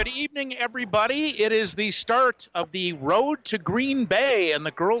Good evening, everybody. It is the start of the Road to Green Bay and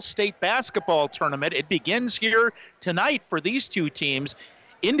the Girls State Basketball Tournament. It begins here tonight for these two teams,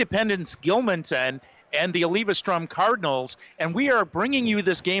 Indee-Gilmanton and the Eleva-Strum Cardinals. And we are bringing you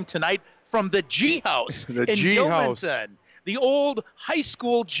this game tonight from the G House in Gilmanton, the old high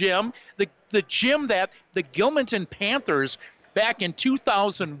school gym, the gym that the Gilmanton Panthers back in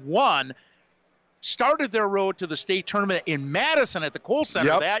 2001 started their road to the state tournament in Madison at the Kohl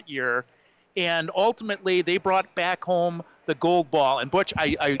Center that year, and ultimately they brought back home the gold ball. And Butch,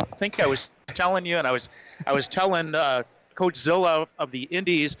 I think I was telling you, and I was telling Coach Zilla of the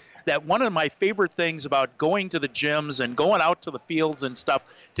Indies that one of my favorite things about going to the gyms and going out to the fields and stuff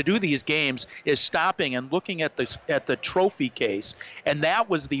to do these games is stopping and looking at the trophy case. And that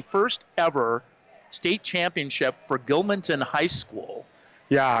was the first ever state championship for Gilmanton High School.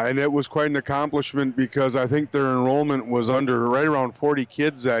 Yeah, and it was quite an accomplishment because I think their enrollment was right around 40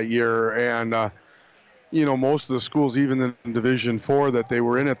 kids that year. And, most of the schools, even in Division IV that they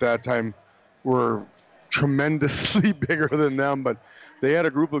were in at that time, were tremendously bigger than them. But they had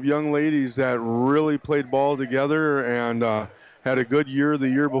a group of young ladies that really played ball together and had a good year the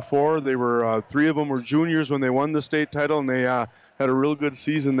year before. They were three of them were juniors when they won the state title, and they had a real good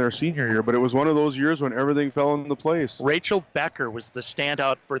season their senior year. But it was one of those years when everything fell into place. Rachel Becker was the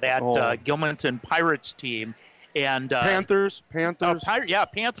standout for that Gilmanton Pirates team. And Panthers. Panthers.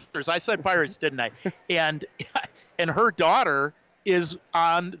 I said Pirates, didn't I? and her daughter is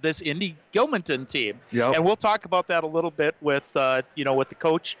on this Indee-Gilmanton team. Yep. And we'll talk about that a little bit with the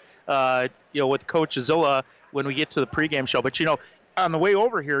coach, with Coach Zilla when we get to the pregame show. But on the way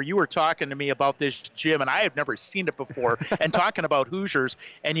over here, you were talking to me about this gym, and I have never seen it before, and talking about Hoosiers.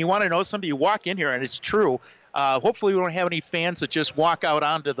 And you want to know something? You walk in here, and it's true. Hopefully, we don't have any fans that just walk out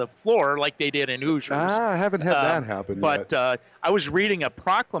onto the floor like they did in Hoosiers. I haven't had that happen yet. But I was reading a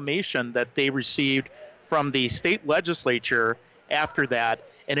proclamation that they received from the state legislature after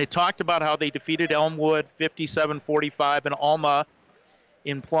that, and it talked about how they defeated Elmwood 57-45 and Alma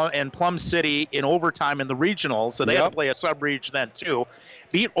in Plum City in overtime in the regionals, so they had to play a sub-region then too.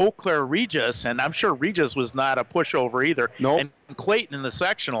 Beat Eau Claire Regis, and I'm sure Regis was not a pushover either. Nope. And Clayton in the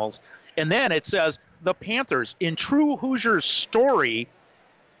sectionals. And then it says, the Panthers, in true Hoosiers story,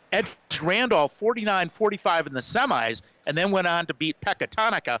 edged Randolph 49-45 in the semis, and then went on to beat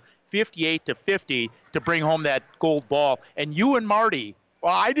Pecatonica 58-50 to bring home that gold ball. And you and Marty...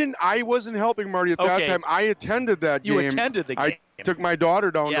 Well, I wasn't helping Marty at that time. I attended that game. You attended the game. I took my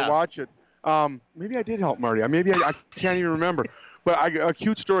daughter down to watch it. Maybe I did help Marty. Maybe I can't even remember. But a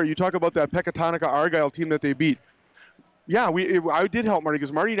cute story. You talk about that Pecatonica Argyle team that they beat. Yeah, I did help Marty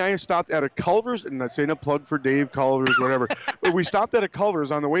because Marty and I stopped at a Culver's, and I'm saying a plug for Dave Culver's, whatever. But we stopped at a Culver's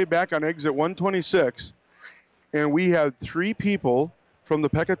on the way back on exit 126, and we had three people from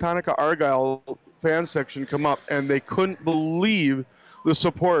the Pecatonica Argyle fan section come up, and they couldn't believe the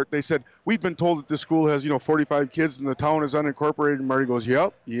support. They said, we've been told that this school has, 45 kids and the town is unincorporated. And Marty goes,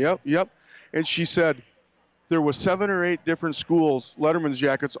 yep. And she said there was 7 or 8 different schools, Letterman's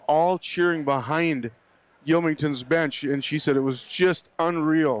jackets, all cheering behind Gilmanton's bench. And she said it was just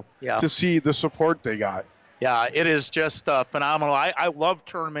unreal to see the support they got. Yeah, it is just phenomenal. I love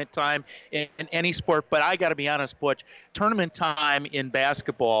tournament time in any sport, but I got to be honest, Butch, tournament time in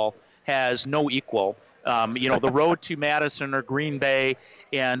basketball has no equal. The road to Madison or Green Bay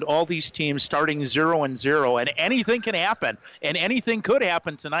and all these teams starting 0-0, and anything can happen, and anything could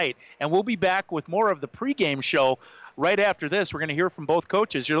happen tonight. And we'll be back with more of the pregame show right after this. We're going to hear from both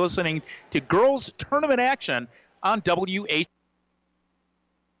coaches. You're listening to Girls Tournament Action on WH.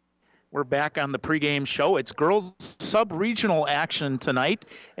 We're back on the pregame show. It's girls sub-regional action tonight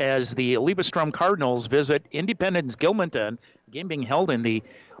as the Eleva-Strum Cardinals visit Indee-Gilmanton. Game being held in the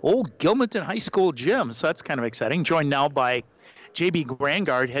old Gilmanton High School gym, so that's kind of exciting. Joined now by J.B.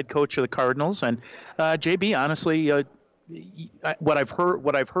 Grangard, head coach of the Cardinals, and J.B. Honestly, what I've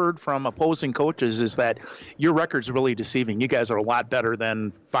heard from opposing coaches is that your record's really deceiving. You guys are a lot better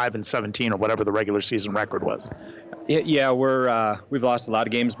than 5-17 or whatever the regular season record was. Yeah, we've lost a lot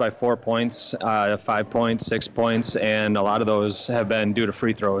of games by 4 points, 5 points, 6 points, and a lot of those have been due to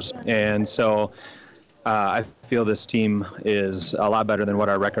free throws. And so I feel this team is a lot better than what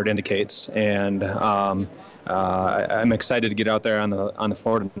our record indicates. And I'm excited to get out there on the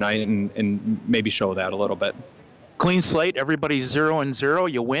floor tonight and maybe show that a little bit. Clean slate, everybody's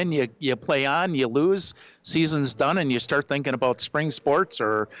 0-0. You win, you play on, you lose, season's done, and you start thinking about spring sports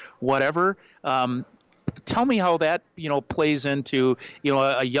or whatever. Tell me how that plays into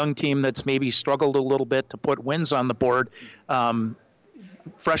a young team that's maybe struggled a little bit to put wins on the board.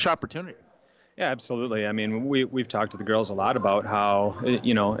 Fresh opportunity. Yeah, absolutely. I mean, we've talked to the girls a lot about how,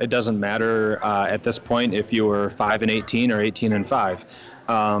 it doesn't matter at this point if you were 5-18 or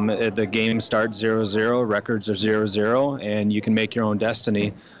 18-5. The game starts 0-0, records are 0-0, and you can make your own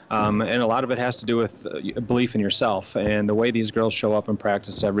destiny. And a lot of it has to do with belief in yourself and the way these girls show up and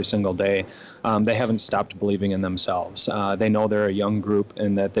practice every single day. They haven't stopped believing in themselves. They know they're a young group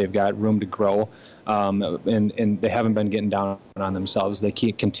and that they've got room to grow. And they haven't been getting down on themselves. They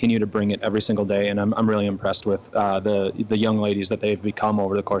continue to bring it every single day, and I'm really impressed with the young ladies that they've become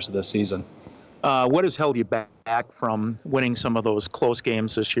over the course of this season. What has held you back from winning some of those close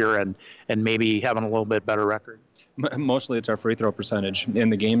games this year and maybe having a little bit better record? Mostly it's our free throw percentage. In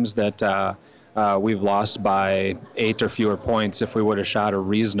the games that we've lost by 8 or fewer points, if we would have shot a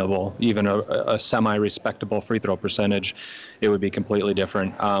reasonable, even a semi-respectable free throw percentage, it would be completely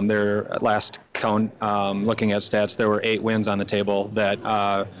different. Their last count, looking at stats, there were 8 wins on the table that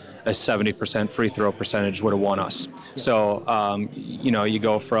a 70% free throw percentage would have won us. So, you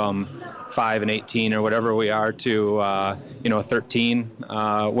go from 5-18 or whatever we are to 13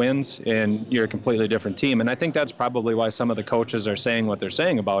 wins, and you're a completely different team. And I think that's probably why some of the coaches are saying what they're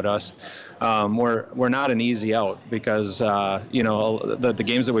saying about us. We're not an easy out because the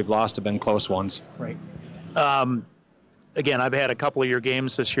games that we've lost have been close ones. Right. Again, I've had a couple of your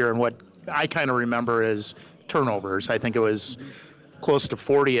games this year, and what I kind of remember is turnovers. I think it was close to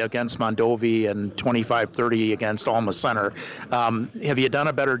 40 against Mondovi and 25-30 against Alma Center. Have you done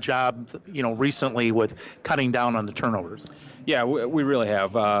a better job, recently with cutting down on the turnovers? Yeah, we really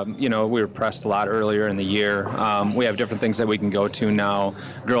have. We were pressed a lot earlier in the year. We have different things that we can go to now.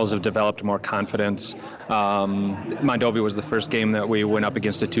 Girls have developed more confidence. Mondovi was the first game that we went up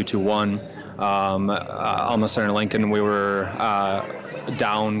against a 2-2-1. Alma Center Lincoln, we were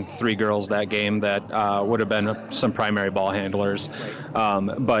down 3 girls that game that would have been some primary ball handlers.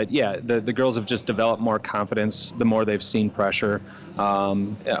 But yeah, the girls have just developed more confidence the more they've seen pressure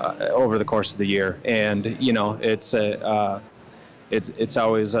over the course of the year. And, it's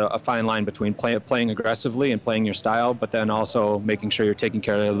always a fine line between playing aggressively and playing your style, but then also making sure you're taking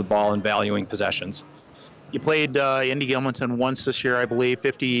care of the ball and valuing possessions. You played Indee-Gilmanton once this year, I believe.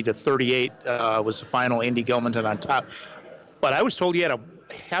 50-38 was the final. Indee-Gilmanton on top. But I was told you had a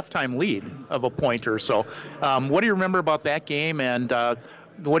halftime lead of a point or so. What do you remember about that game, and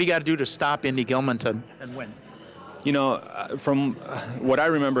what do you got to do to stop Indee-Gilmanton and win? From what I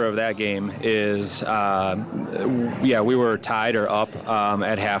remember of that game is, we were tied or up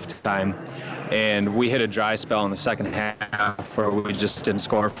at halftime, and we hit a dry spell in the second half where we just didn't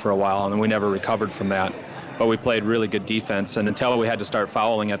score for a while, and we never recovered from that. But we played really good defense, and until we had to start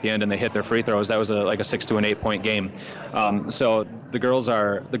fouling at the end and they hit their free throws, that was like a 6 to an 8 point game. So the girls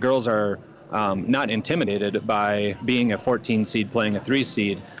are not intimidated by being a 14 seed playing a 3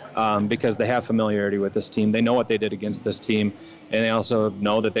 seed because they have familiarity with this team. They know what they did against this team, and they also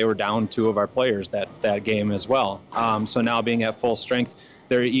know that they were down 2 of our players that game as well. So now being at full strength,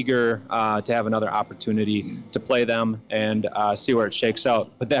 they're eager to have another opportunity to play them and see where it shakes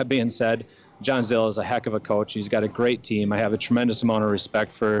out. But that being said, John Zill is a heck of a coach. He's got a great team. I have a tremendous amount of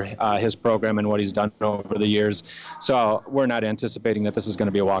respect for his program and what he's done over the years. So we're not anticipating that this is going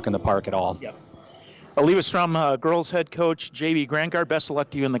to be a walk in the park at all. Yep. Eleva-Strum girls head coach J.B. Grangard, best of luck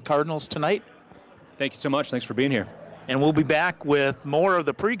to you and the Cardinals tonight. Thank you so much. Thanks for being here. And we'll be back with more of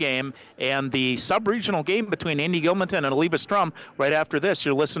the pregame and the sub-regional game between Indee-Gilmanton and Eleva-Strum right after this.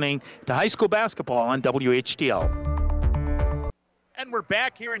 You're listening to high school basketball on WHTL. And we're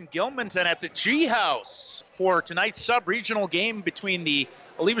back here in Gilmanton at the G House for tonight's sub-regional game between the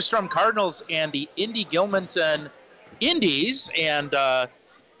Eleva-Strum Cardinals and the Indee-Gilmanton Indies. And,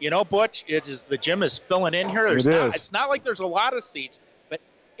 Butch, the gym is filling in here. It's not like there's a lot of seats, but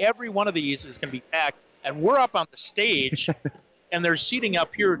every one of these is going to be packed. And we're up on the stage, and there's seating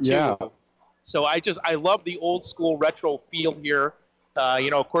up here, too. Yeah. So I love the old school retro feel here.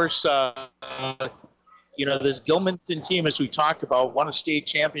 Of course, this Gilmanton team, as we talked about, won a state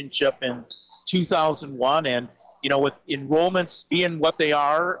championship in 2001. And, with enrollments being what they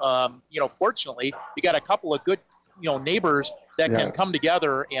are, fortunately, you got a couple of good, neighbors that can come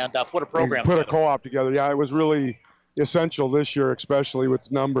together and put a program together. Put a co-op together. Yeah, it was really essential this year, especially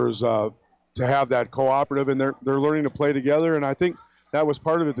with numbers, to have that cooperative, and they're learning to play together. And I think that was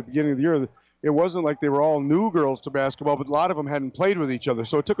part of it at the beginning of the year. It wasn't like they were all new girls to basketball, but a lot of them hadn't played with each other.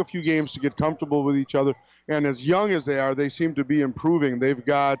 So it took a few games to get comfortable with each other. And as young as they are, they seem to be improving. They've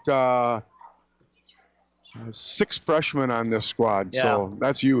got 6 freshmen on this squad, so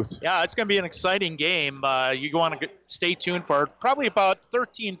that's youth. Yeah, it's going to be an exciting game. You want to stay tuned for probably about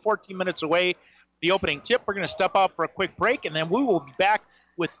 13, 14 minutes away. The opening tip, we're going to step out for a quick break, and then we will be back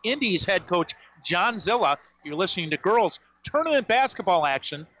with Indee's head coach John Zilla. You're listening to girls tournament basketball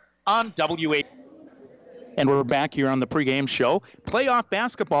action on WA. And we're back here on the pregame show. Playoff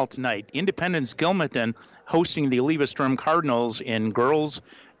basketball tonight. Independence-Gilmanton hosting the Eleva-Strum Cardinals in girls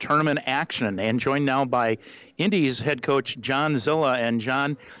tournament action. And joined now by Indee's head coach, John Zilla. And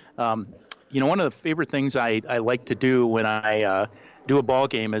John, one of the favorite things I like to do when I do a ball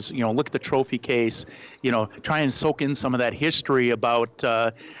game is, look at the trophy case, try and soak in some of that history about,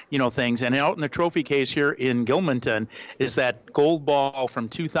 things. And out in the trophy case here in Gilmanton is that gold ball from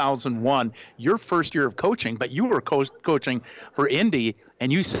 2001, your first year of coaching, but you were coaching for Indee,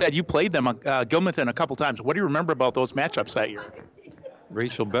 and you said you played them, Gilmanton, a couple times. What do you remember about those matchups that year?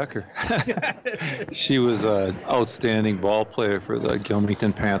 Rachel Becker. She was an outstanding ball player for the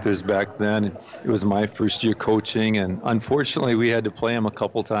Gilmanton Panthers back then. It was my first year coaching, and unfortunately we had to play them a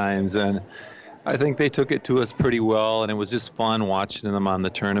couple times, and I think they took it to us pretty well, and it was just fun watching them on the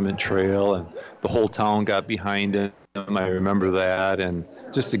tournament trail, and the whole town got behind them. I remember that, and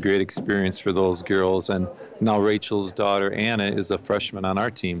just a great experience for those girls. And now Rachel's daughter, Anna, is a freshman on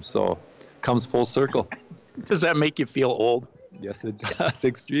our team, so comes full circle. Does that make you feel old? Yes, it does.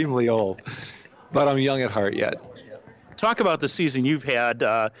 Extremely old. But I'm young at heart yet. Talk about the season you've had.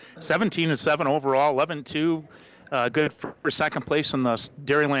 17-7 overall, 11-2. Good for second place in the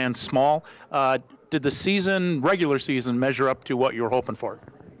Dairyland Small. Did the regular season, measure up to what you were hoping for?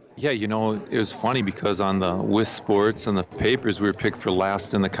 Yeah, it was funny because on the WIS Sports and the papers, we were picked for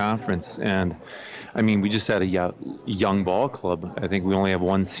last in the conference. And, we just had a young ball club. I think we only have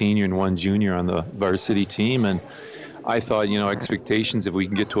one senior and one junior on the varsity team. And I thought, expectations, if we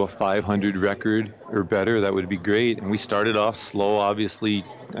can get to a 500 record or better, that would be great. And we started off slow, obviously,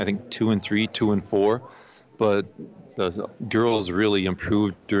 I think 2-3, 2-4. But the girls really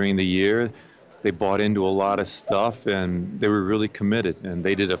improved during the year. They bought into a lot of stuff, and they were really committed. And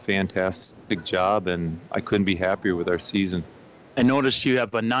they did a fantastic job, and I couldn't be happier with our season. I noticed you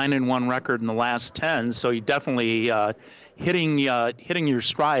have a 9-1 record in the last 10, so you definitely hitting your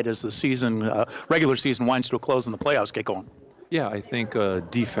stride as the regular season winds to a close and the playoffs get going. Yeah, I think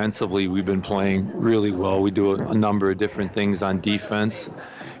defensively we've been playing really well. We do a number of different things on defense,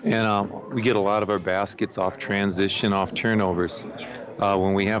 and we get a lot of our baskets off transition, off turnovers.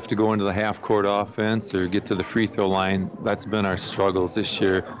 When we have to go into the half-court offense or get to the free throw line, that's been our struggles this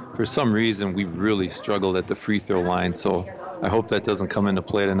year. For some reason, we've really struggled at the free throw line, so I hope that doesn't come into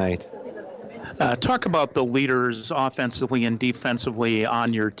play tonight. Talk about the leaders offensively and defensively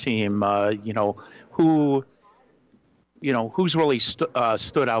on your team. Who's really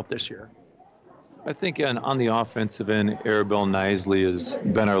stood out this year? I think on the offensive end, Arabelle Nisley has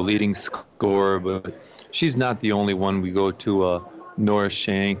been our leading scorer, but she's not the only one. We go to Nora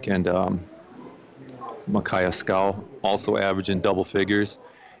Shank and Micaiah Scow, also averaging double figures.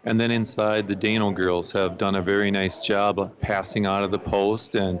 And then inside, the Dano girls have done a very nice job of passing out of the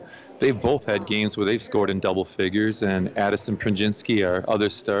post, and they've both had games where they've scored in double figures. And Addison Prunjinsky, our other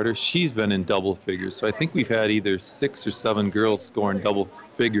starter, she's been in double figures. So I think we've had either 6 or 7 girls scoring double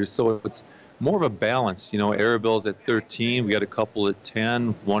figures. So it's more of a balance. Arabelle's at 13. We got a couple at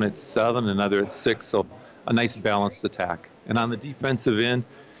 10, one at 7, another at 6. So a nice balanced attack. And on the defensive end,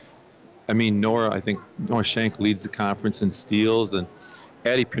 Nora Shank leads the conference in steals, and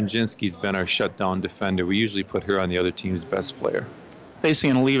Addie Prunjinsky's been our shutdown defender. We usually put her on the other team's best player.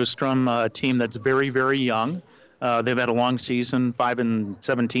 Facing an Eleva-Strum team that's very, very young. They've had a long season,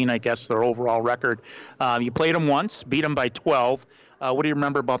 5-17, I guess, their overall record. You played them once, beat them by 12. What do you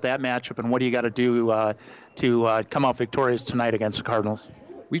remember about that matchup, and what do you got to do to come out victorious tonight against the Cardinals?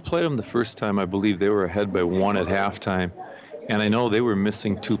 We played them the first time. I believe they were ahead by 1 at halftime. And I know they were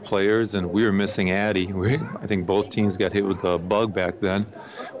missing 2 players, and we were missing Addie. I think both teams got hit with the bug back then,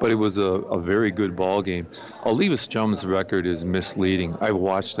 but it was a very good ball game. Eleva-Strum's record is misleading. I've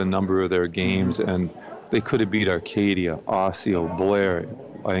watched a number of their games, and they could have beat Arcadia, Osseo, Blair,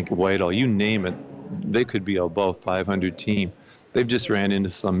 I think Whitehall, you name it. They could be above 500 team. They've just ran into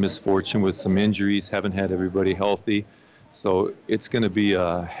some misfortune with some injuries, haven't had everybody healthy. So it's going to be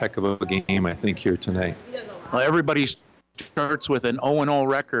a heck of a game, I think, here tonight. Well, everybody starts with an 0-0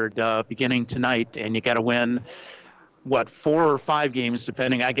 record beginning tonight, and you got to win, 4 or 5 games,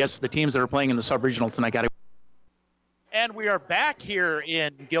 depending. I guess the teams that are playing in the sub-regional tonight got to. And we are back here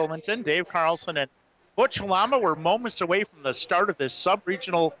in Gilmanton. Dave Carlson and Butch Lama. We're moments away from the start of this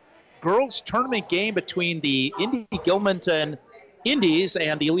sub-regional girls tournament game between the Indee-Gilmanton Indies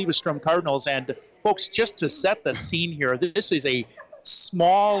and the Eleva-Strum Cardinals. And folks, just to set the scene here, this is a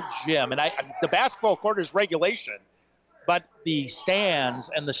small gym, and the basketball court is regulation, but the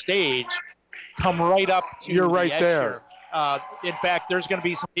stands and the stage come right up to You're the right edge there. here. In fact, there's going to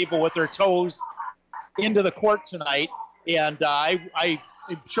be some people with their toes into the court tonight, and I'm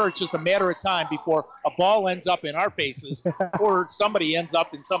sure it's just a matter of time before a ball ends up in our faces or somebody ends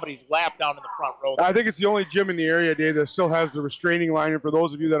up in somebody's lap down in the front row. I think it's the only gym in the area, Dave, that still has the restraining line. And for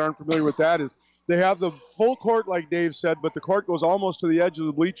those of you that aren't familiar with that, is they have the full court, like Dave said, but the court goes almost to the edge of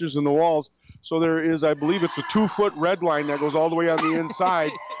the bleachers and the walls. So there is, I believe it's a 2-foot red line that goes all the way on the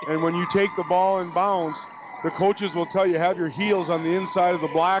inside. And when you take the ball in bounds, the coaches will tell you have your heels on the inside of the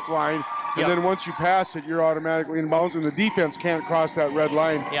black line. And then once you pass it, you're automatically in bounds, and the defense can't cross that red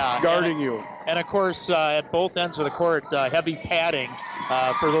line guarding you. And, of course, at both ends of the court, heavy padding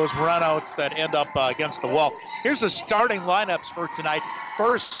for those runouts that end up against the wall. Here's the starting lineups for tonight.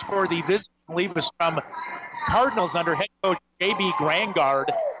 First, for the visiting Eleva-Strum Cardinals under head coach J.B. Grangard.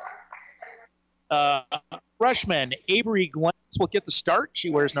 Freshman Avery Glantz will get the start. She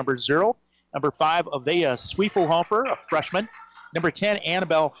wears number 0. Number 5, Avea Swiefelhofer, a freshman. Number 10,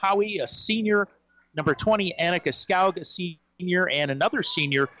 Annabelle Howie, a senior. Number 20, Annika Skaug, a senior. And another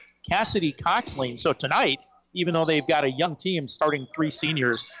senior, Cassidy Coxline. So tonight, even though they've got a young team starting 3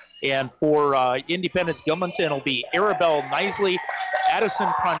 seniors, and for Independence-Gilmanton, it'll be Arabelle Knisley, Addison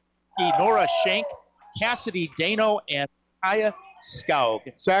Pronsky, Nora Schenk, Cassidy Dano, and Kaya Skaug.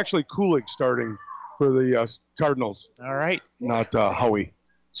 It's actually Kulig starting for the Cardinals. All right. Not Howie.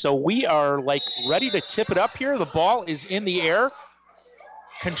 So we are ready to tip it up here. The ball is in the air.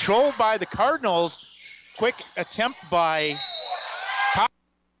 Controlled by the Cardinals. Quick attempt by Cox.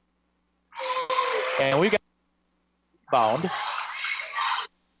 And we got rebound.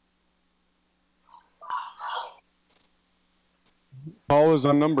 Ball is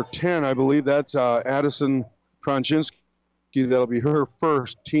on number 10. I believe that's Addison Pronsky. That'll be her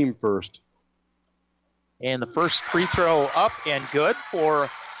first, team first. And the first free throw up and good for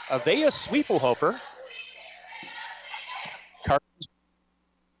Avea Swiefelhofer. Cardinals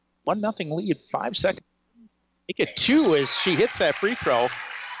 1-0 lead, 5 seconds. Make it 2 as she hits that free throw.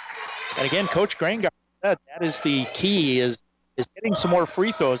 And again, Coach Grangard said that is the key, is getting some more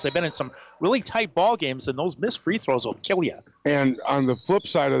free throws. They've been in some really tight ball games, and those missed free throws will kill you. And on the flip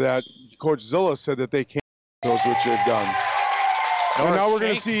side of that, Coach Zilla said that they can't those which they've done. And now we're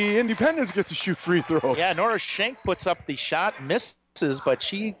going to see Independence get to shoot free throws. Yeah, Nora Schenk puts up the shot, misses, but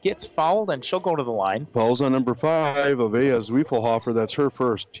she gets fouled, and she'll go to the line. Ball's on number 5, Avea Zwiefelhofer. That's her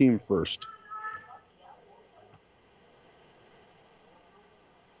first, team first.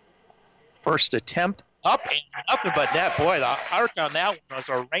 First attempt up and nothing but net. Boy, the arc on that one was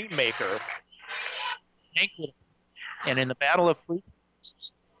a rainmaker. And in the battle of free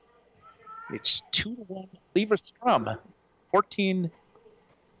throws, it's 2-1 Eleva-Strum. 14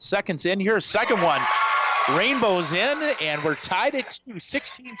 seconds in here. Second one. Rainbows in, and we're tied at 2.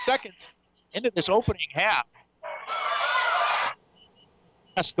 16 seconds into this opening half.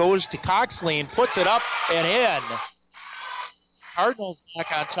 Pass goes to Coxline, puts it up and in. Cardinals back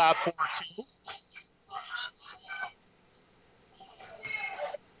on top 4-2.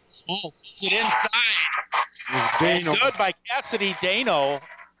 Oh, gets it inside. And good by Cassidy Dano.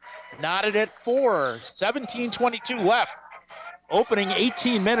 Knotted at 4. 17:22 left. Opening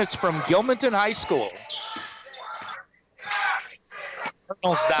 18 minutes from Gilmanton High School.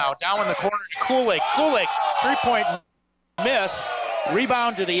 Cardinals now down in the corner to Kulig. Kulig, 3-point miss.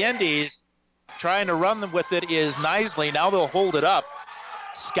 Rebound to the Indies. Trying to run them with it is Knisley. Now they'll hold it up.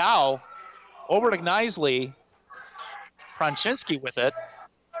 Skow over to Knisley. Pronsky with it.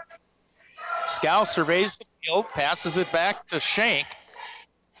 Skow surveys the field, passes it back to Schenk.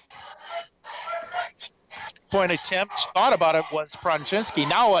 Point attempt, thought about it, was Pronsky.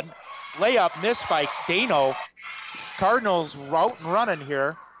 Now a layup missed by Dano. Cardinals route and running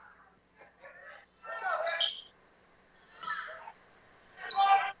here.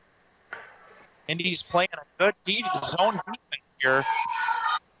 Indy's playing a good deep zone defense here.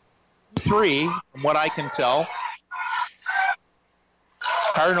 3, from what I can tell.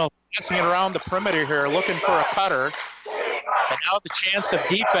 Cardinals passing it around the perimeter here, looking for a cutter. And now the chance of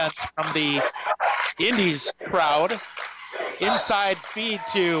defense from the Indies crowd. Inside feed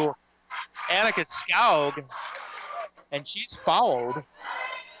to Annika Skaug, and she's fouled.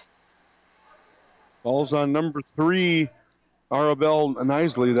 Ball's on number 3, Arabelle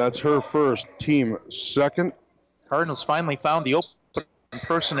Knisley. That's her first, team second. Cardinals finally found the open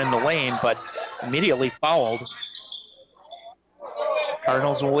person in the lane, but immediately fouled.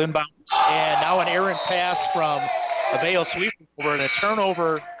 Cardinals will inbound. And now an errant pass from Avea Swiefelhofer and a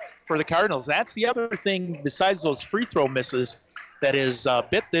turnover for the Cardinals. That's the other thing besides those free throw misses that is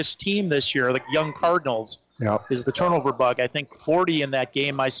bit this team this year, the young Cardinals, is the turnover bug. I think 40 in that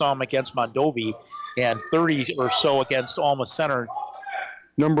game I saw them against Mondovi. and 30 or so against Alma Center.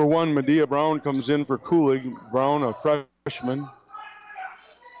 Number 1, Medea Brown comes in for Coolig. Brown, a freshman.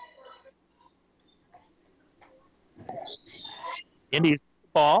 Indies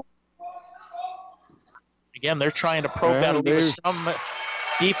ball. Again, they're trying to probe that Eleva-Strum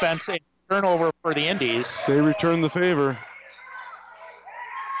defense and turnover for the Indies. They return the favor.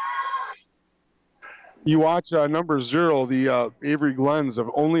 You watch number 0, the Avery Glenn's, of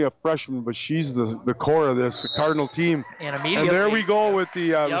only a freshman, but she's the core of this, the Cardinal team. And immediately, and there we go with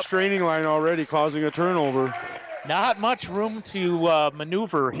the restraining line already causing a turnover. Not much room to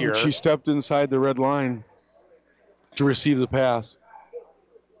maneuver here. And she stepped inside the red line to receive the pass.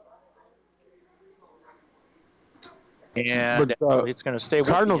 And but, it's going to stay with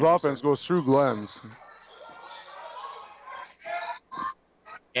Cardinals offense goes through Glenn's.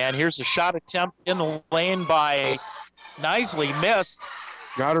 And here's a shot attempt in the lane by Knisley. Missed.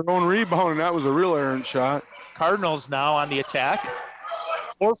 Got her own rebound, and that was a real errant shot. Cardinals now on the attack.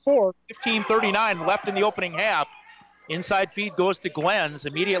 4-4, 15:39 left in the opening half. Inside feed goes to Glenn's,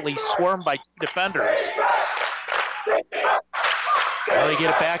 immediately swarmed by 2 defenders. Now they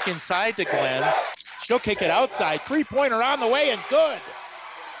get it back inside to Glenn's. She'll kick it outside. 3-pointer on the way and good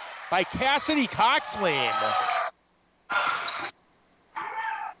by Cassidy Coxleen.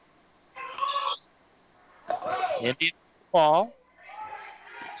 Indian ball.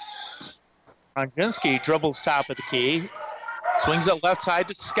 Pronczynski dribbles top of the key. Swings it left side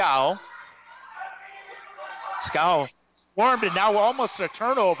to Scow. Scow swarmed and now almost a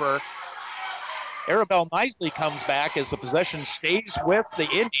turnover. Arabelle Knisley comes back as the possession stays with the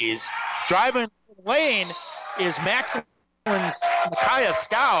Indies. Driving the lane is Micaiah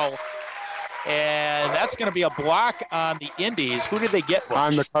Scow. And that's going to be a block on the Indies. Who did they get?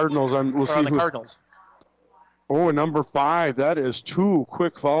 On the Cardinals. On the Cardinals. Oh, number 5. That is 2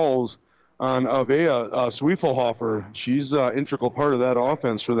 quick fouls on Avea Zwiefelhofer. She's an integral part of that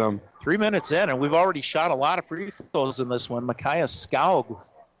offense for them. 3 minutes in, and we've already shot a lot of free throws in this one. Micaiah Scow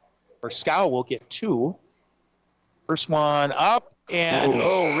will get 2. First one up, and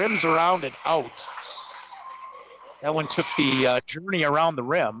rims around and out. That one took the journey around the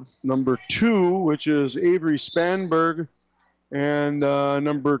rim. Number 2, which is Avery Spanberg, and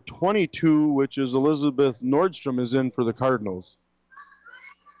number 22, which is Elizabeth Nordstrom, is in for the Cardinals.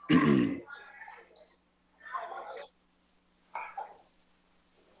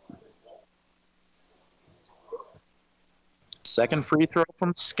 Second free throw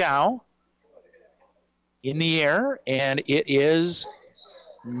from Scow. In the air, and it is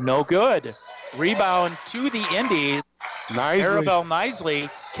no good. Rebound to the Indies. Arabelle Knisley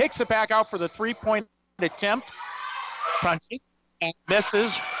kicks it back out for the 3-point attempt.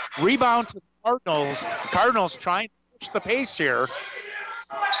 Misses. Rebound to the Cardinals. Cardinals trying to push the pace here.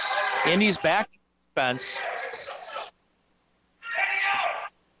 Indies back defense.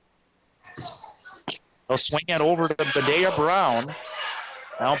 They'll swing it over to Medea Brown.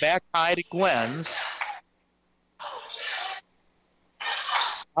 Now back high to Glenn's.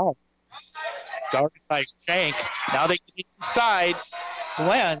 Oh. Guarded by Shank. Now they get inside.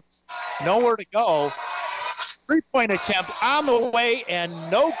 Glenn's nowhere to go. 3-point attempt on the way and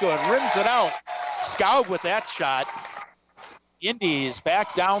no good. Rims it out. Scow with that shot. Indies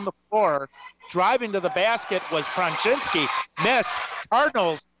back down the floor. Driving to the basket was Pronczynski. Missed.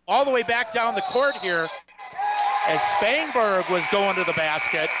 Cardinals all the way back down the court here as Spangberg was going to the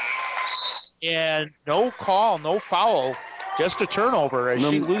basket. And no call, no foul. Just a turnover as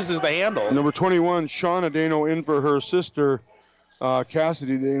she loses the handle. Number 21, Shauna Dano in for her sister,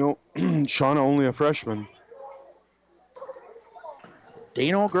 Cassidy Dano. Shauna only a freshman.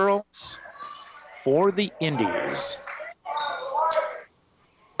 Dano girls for the Indies.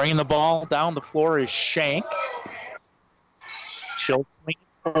 Bringing the ball down the floor is Shank. She'll swing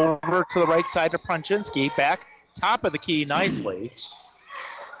over to the right side to Pronczynski. Back top of the key nicely.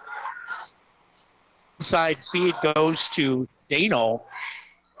 Inside feed goes to Dano.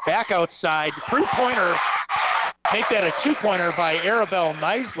 Back outside. 3-pointer. Make that a 2-pointer by Arabelle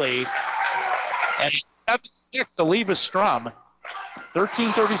Knisley. And 7-6 Eleva-Strum.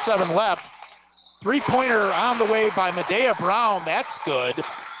 13:37 left. 3-pointer on the way by Medea Brown. That's good.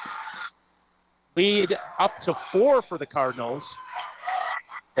 Lead up to 4 for the Cardinals.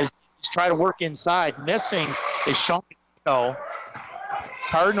 As they try to work inside. Missing is Sean.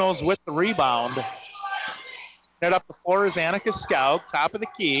 Cardinals with the rebound. Head up the floor is Annika Scow, top of the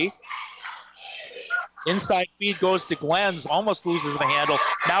key. Inside feed goes to Glenn's, almost loses the handle,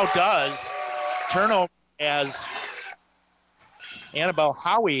 now does. Turnover as Annabelle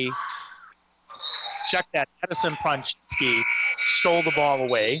Howie checked that. Edison Pronczynski stole the ball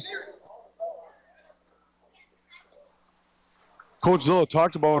away. Coach Zilla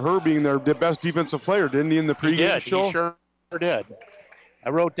talked about her being their best defensive player, didn't he, in the pregame show? He sure did. I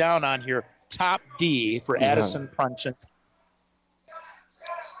wrote down on here, top D for Addison Prunchinsky.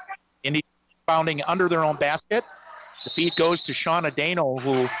 Indie bounding under their own basket. The feed goes to Shauna Dano,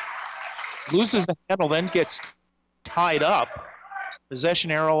 who loses the handle, then gets tied up.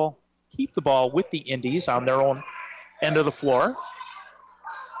 Possession arrow, keep the ball with the Indies on their own end of the floor.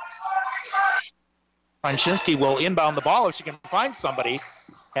 Prunchinsky will inbound the ball if she can find somebody.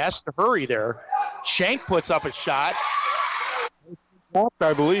 Has to hurry there. Shank puts up a shot.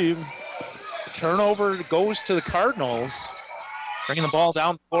 I believe. Turnover goes to the Cardinals. Bringing the ball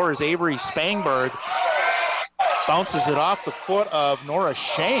down the floor is Avery Spangberg. Bounces it off the foot of Nora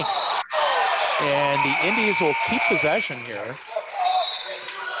Shank. And the Indies will keep possession here.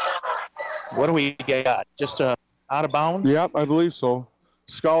 What do we got? Just out of bounds? Yep, I believe so.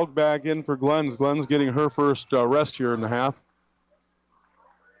 Scout back in for Glenn's. Glenn's getting her first rest here in the half.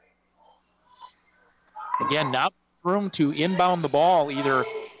 Again, not room to inbound the ball either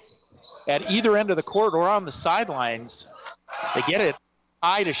at either end of the court or on the sidelines. They get it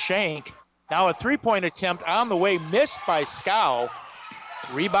high to Shank. Now a three-point attempt on the way, missed by Scow.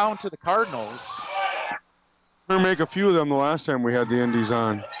 Rebound to the Cardinals. We're going to make a few of them the last time we had the Indies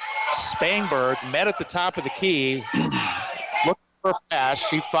on. Spangberg met at the top of the key. Looking for a pass.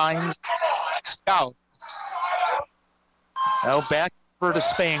 She finds Scout. Now back over to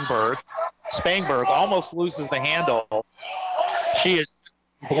Spangberg. Spangberg almost loses the handle. She is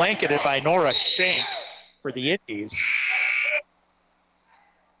blanketed by Nora Shank for the Indies.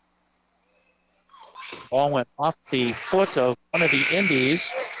 Ball went off the foot of one of the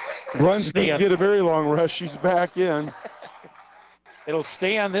Indies. Glenn's going to get a very long rest. She's back in. It'll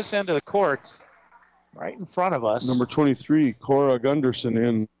stay on this end of the court, right in front of us. Number 23, Cora Gunderson,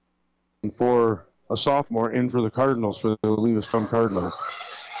 in for a sophomore, in for the Cardinals, for the Eleva-Strum Cardinals.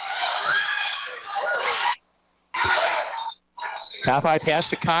 Top high pass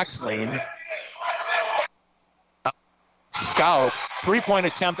to Coxlane. Scout, three-point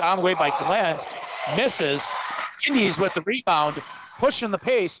attempt on the way by Glens. Misses. Indies with the rebound, pushing the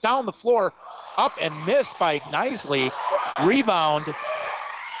pace down the floor, up and missed by Knisely. Rebound,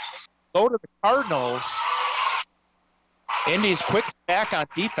 go to the Cardinals. Indies quick back on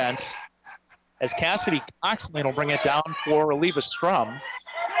defense as Cassidy Coxlane will bring it down for Eleva-Strum.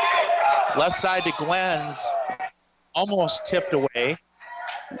 Left side to Glens, almost tipped away.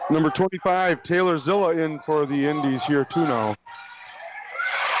 Number 25, Taylor Zilla, in for the Indies here too now.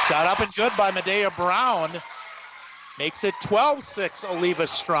 Shot up and good by Medea Brown. Makes it 12-6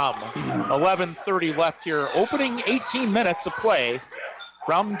 Eleva-Strum. 11:30 left here. Opening 18 minutes of play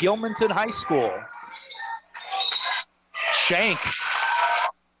from Gilmanton High School. Shank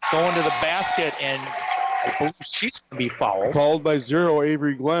going to the basket, and I believe she's going to be fouled. Fouled by 0,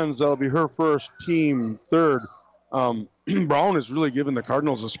 Avery Glens. That'll be her first, team third. Brown is really giving the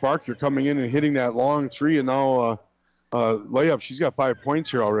Cardinals a spark. You're coming in and hitting that long three, and now layup. She's got 5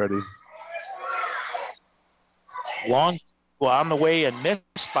 points here already. Long on the way and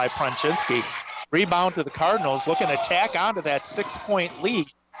missed by Prunchinsky. Rebound to the Cardinals, looking to tack onto that 6-point lead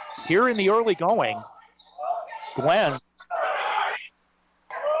here in the early going. Glenn.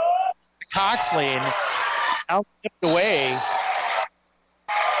 Coxlane out tipped away.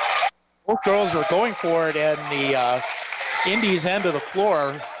 Both girls were going for it, and the Indies end of the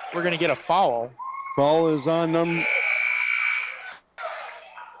floor, we're going to get a foul. Foul is on them.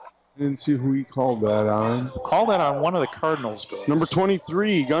 Didn't see who he called that on. Called that on one of the Cardinals girls. Number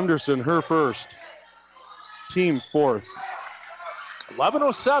 23, Gunderson, her first. Team fourth.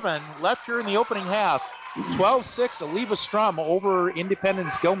 11:07 left here in the opening half. 12-6 Eleva-Strum over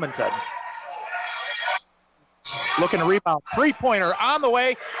Independence Gilmanton. Looking to rebound. Three-pointer on the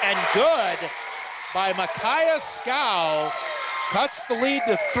way, and good by Micaiah Scow. Cuts the lead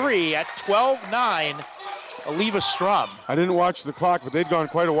to 3 at 12-9. Eleva-Strum. I didn't watch the clock, but they'd gone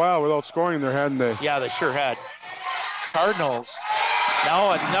quite a while without scoring there, hadn't they? Yeah, they sure had. Cardinals.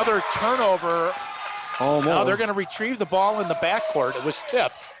 Now another turnover. Almost. Now they're going to retrieve the ball in the backcourt. It was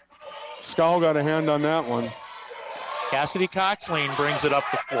tipped. Scow got a hand on that one. Cassidy Coxlane brings it up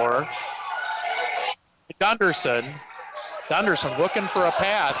the floor. Gunderson. Gunderson looking for a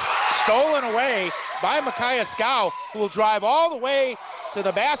pass. Stolen away by Micaiah Scow, who will drive all the way to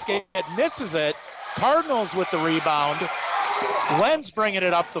the basket. Misses it. Cardinals with the rebound. Glenn's bringing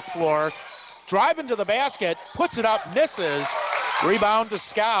it up the floor. Driving to the basket. Puts it up. Misses. Rebound to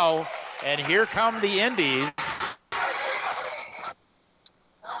Scow. And here come the Indies.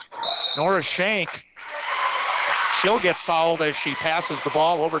 Nora Shank. She'll get fouled as she passes the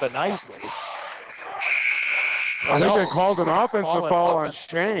ball over to Knisely. I think they called an offensive foul on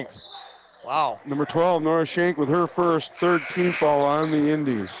Shank. Wow. Number 12, Nora Shank, with her first third team foul on the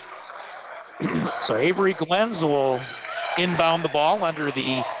Indies. So Avery Glens will inbound the ball under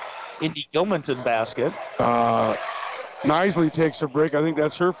the Indee-Gilmanton basket. Nisley takes a break. I think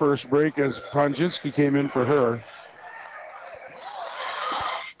that's her first break as Pronczynski came in for her.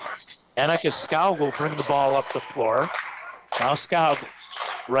 Annika Skaug will bring the ball up the floor. Now Skaug,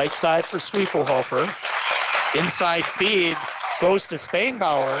 right side for Sweepelhofer. Inside feed goes to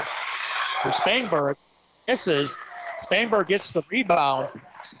Spangbauer for Spangberg. Misses. Spangberg gets the rebound.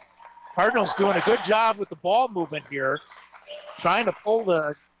 Cardinals doing a good job with the ball movement here, trying to pull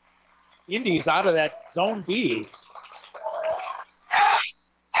the Indies out of that zone B.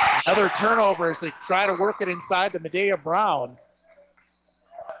 Another turnover as they try to work it inside to Medea Brown.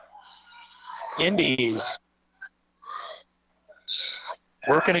 Indies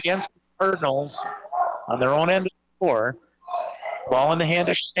working against the Cardinals on their own end of the floor. Ball in the hand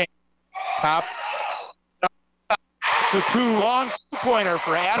of Shane. Top. It's a long two-pointer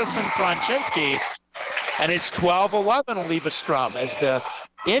for Addison Pronczynski, and it's 12-11 Eleva-Strum as the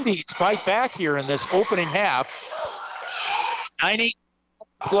Indies fight back here in this opening half. 90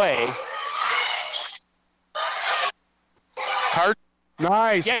 play.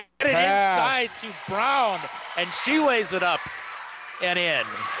 Nice. Get it inside to Brown, and she lays it up and in.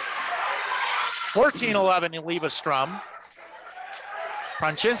 14-11 Eleva-Strum.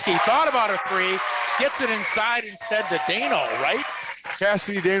 Pronczynski thought about a three, gets it inside instead to Dano, right?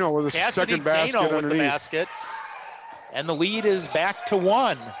 Cassidy Dano with the second basket Dano underneath. With the basket. And the lead is back to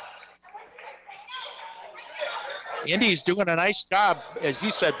 1. Indy's doing a nice job, as you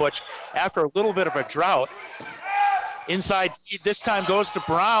said, Butch, after a little bit of a drought. Inside feed this time goes to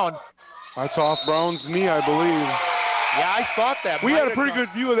Brown. That's off Brown's knee, I believe. Yeah, I thought that. We had a pretty good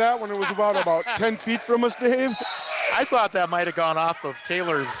view of that when it was about 10 feet from us, Dave. I thought that might have gone off of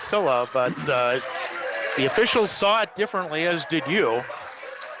Taylor's Scylla, but the officials saw it differently, as did you.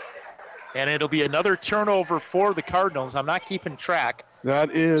 And it'll be another turnover for the Cardinals. I'm not keeping track.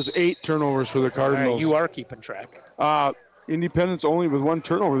 That is 8 turnovers for the Cardinals. Right, you are keeping track. Independence only with 1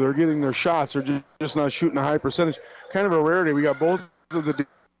 turnover. They're getting their shots. They're just not shooting a high percentage. Kind of a rarity. We got both of the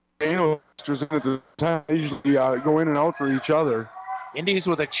Dano sisters in at the time. They usually go in and out for each other. Indies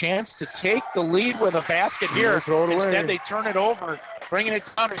with a chance to take the lead with a basket here. Instead, they turn it over, bringing it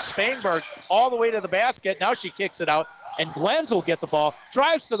down to Spangberg all the way to the basket. Now she kicks it out, and Glens will get the ball,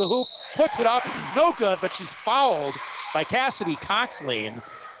 drives to the hoop, puts it up. No good, but she's fouled by Cassidy Coxley.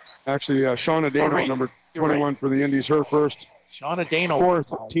 Actually, Shauna Dano, number 21 for the Indies, her first. Shauna Dano.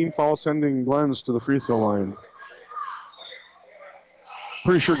 4th team foul, sending Glens to the free throw line.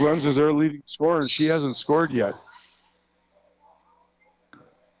 Pretty sure Glens is their leading scorer, and she hasn't scored yet.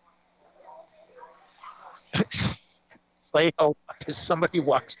 Play out as somebody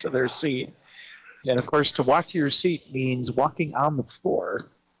walks to their seat. And, of course, to walk to your seat means walking on the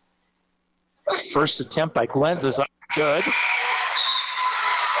floor. First attempt by Glens is up good.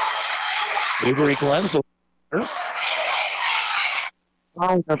 Avery Glens.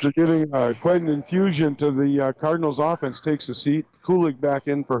 After giving quite an infusion to the Cardinals offense, takes a seat. Kulig back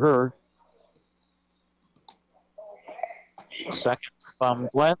in for her. Second from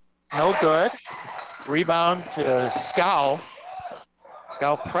Glens. No good. Rebound to Scow.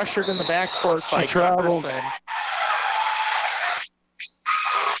 Scow pressured in the backcourt by Carverson.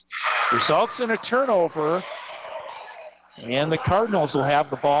 Results in a turnover. And the Cardinals will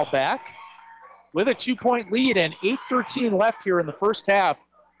have the ball back with a 2-point lead and 8:13 left here in the first half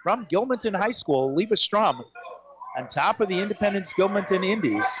from Gilmanton High School. Eleva-Strum on top of the Independence Gilmanton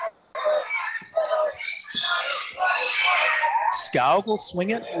Indies. Scow will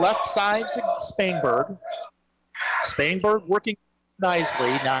swing it left side to Spangberg. Spangberg working nicely.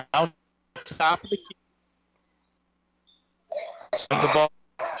 Now top of the key. Swing the ball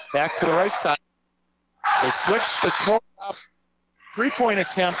back to the right side. They switch the court up. 3-point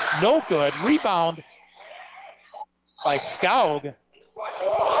attempt, no good. Rebound by Skaug.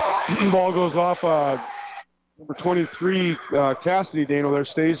 Ball goes off number 23, Cassidy Dano there,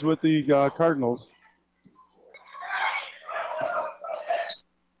 stays with the Cardinals.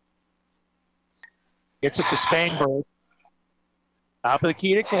 Gets it to Spangberg. Top of the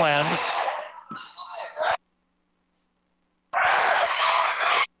key to Glens.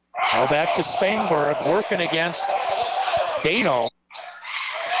 Now back to Spangberg, working against Dano.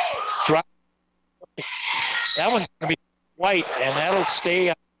 That one's going to be white, and that'll stay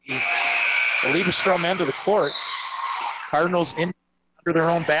on the Eleva-Strum end of the court. Cardinals in under their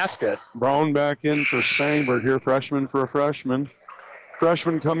own basket. Brown back in for Spangberg here, freshman for a freshman.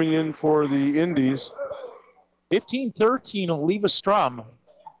 Freshman coming in for the Indies. 15-13, Eleva-Strum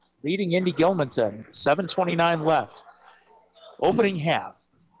leading Indee-Gilmanton. 7:29 left. Opening half.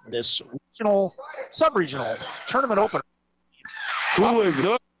 This regional, sub-regional tournament opener. Kulig.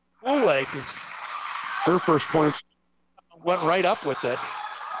 Her first points. Went right up with it.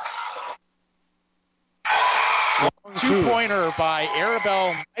 Two-pointer by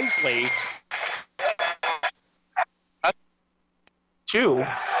Arabelle Isley. 2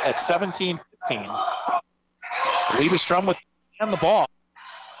 at 17-15. Eleva-Strum with the ball.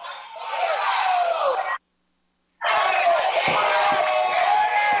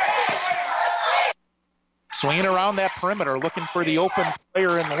 Swinging around that perimeter, looking for the open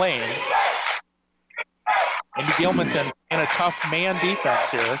player in the lane. Indee-Gilmanton in a tough man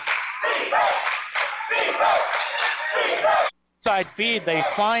defense here. Side feed, they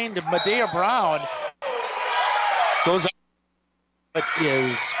find Medea Brown. Goes up, but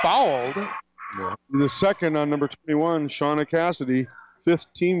is fouled. The second on number 21, Shauna Cassidy. 5th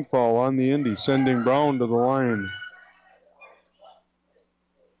team foul on the Indy, sending Brown to the line.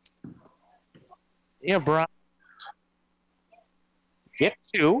 Yeah, Brown. Get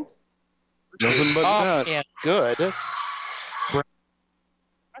 2. Nothing but that. And good.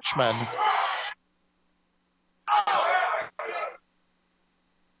 Freshman.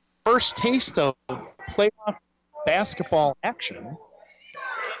 First taste of playoff basketball action.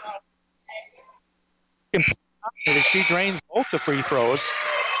 She drains both the free throws.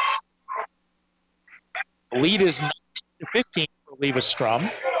 The lead is 19-15 for Eleva-Strum.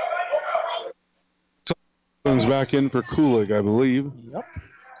 Comes back in for Kulig, I believe. Yep.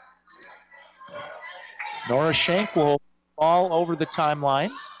 Nora Schenk will fall over the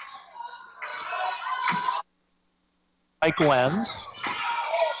timeline. Mike Lenz.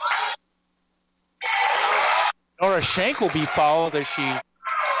 Nora Schenk will be fouled as she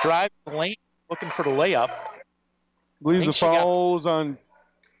drives the lane looking for the layup. I believe the foul is on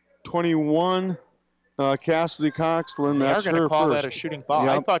 21, Cassidy Coxland. That's they're going to call that a shooting foul.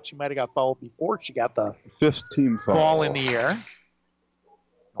 Yep. I thought she might have got fouled before she got the 5th team foul. Ball in the air.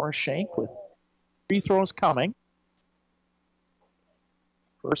 Nora Schenk with free throws coming.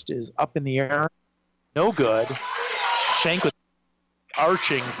 First is up in the air. No good. Schenk with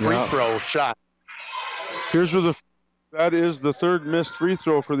arching free throw shot. Here's where that is the 3rd missed free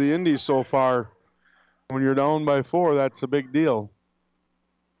throw for the Indies so far. When you're down by 4, that's a big deal.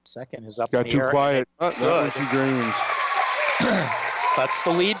 Second is up Got in the air. too quiet. Good. She drains. That's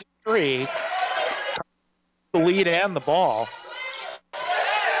the lead to 3. The lead and the ball.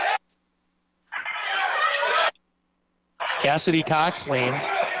 Cassidy Coxland.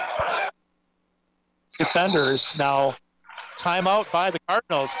 Defenders now timeout by the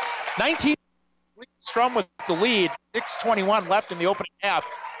Cardinals. 19 Strum with the lead. 6:21 left in the opening half.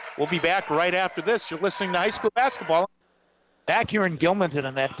 We'll be back right after this. You're listening to High School Basketball. Back here in Gilmanton,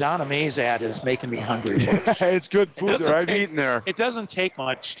 and that Donna Mays ad is making me hungry. It's good food there. I've eaten there. It doesn't take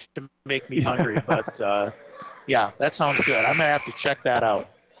much to make me hungry, but yeah, that sounds good. I'm going to have to check that out.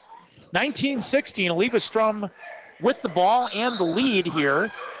 19-16, Eleva-Strum with the ball and the lead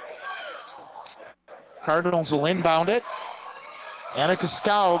here. Cardinals will inbound it. Annika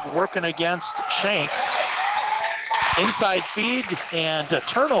Staug working against Schenk. Inside feed and a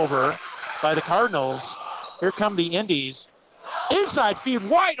turnover by the Cardinals. Here come the Indies. Inside feed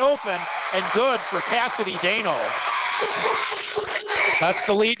wide open and good for Cassidy Dano. That's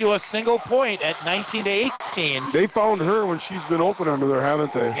the lead to a single point at 19-18. They found her when she's been open under there,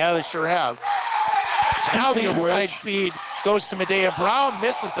 haven't they? Yeah, they sure have. Now the inside feed goes to Medea Brown,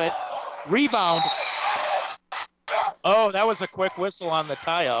 misses it. Rebound. Oh, that was a quick whistle on the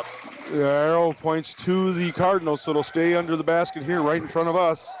tie-up. The arrow points to the Cardinals, so it'll stay under the basket here right in front of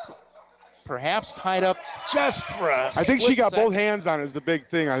us. Perhaps tied up just for us. I think she got both hands on it is the big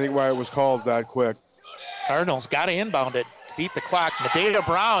thing. I think why it was called that quick. Cardinals got to inbound it. Beat the clock. Medea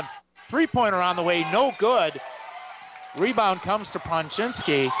Brown, three-pointer on the way, no good. Rebound comes to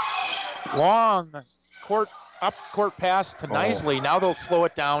Pronchinski. Long up-court pass to Nisley. Now they'll slow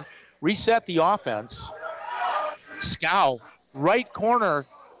it down, reset the offense. Scow, right corner,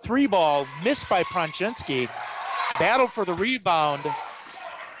 3-ball, missed by Pronchinski. Battle for the rebound.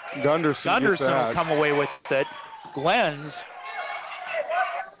 Gunderson will come away with it. Glenn's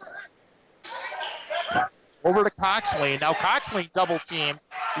over to Coxley. Now Coxley double team,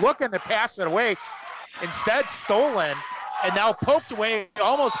 looking to pass it away. Instead stolen, and now poked away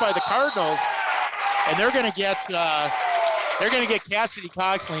almost by the Cardinals. And they're going to get Cassidy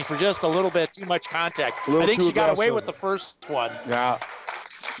Coxley for just a little bit too much contact. I think she got away with the first one. Yeah.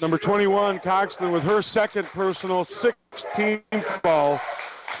 Number 21, Coxley, with her second personal 16th foul.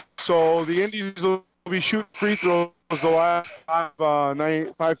 So the Indies will will be shooting free throws the last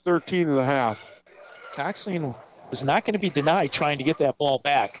 5:13 of the half. Coxline is not going to be denied trying to get that ball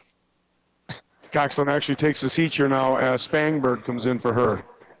back. Coxline actually takes the seat here now as Spangberg comes in for her.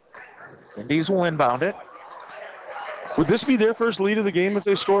 Indies will inbound it. Would this be their first lead of the game if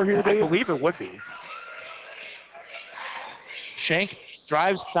they score here, Dave? I believe it would be. Shank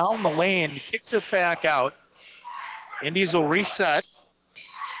drives down the lane, kicks it back out. Indies will reset.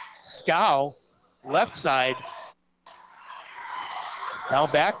 Scow, left side. Now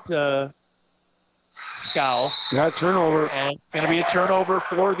back to Scow. That turnover. And it's going to be a turnover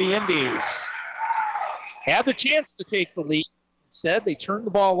for the Indies. Had the chance to take the lead. Instead, they turned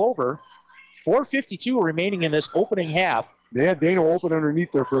the ball over. 4:52 remaining in this opening half. They had Dana open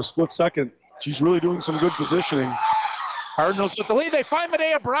underneath there for a split second. She's really doing some good positioning. Cardinals with the lead. They find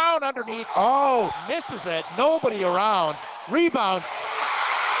Medea Brown underneath. Oh, misses it. Nobody around. Rebound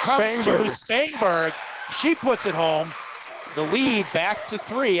comes to Spangberg. She puts it home. The lead back to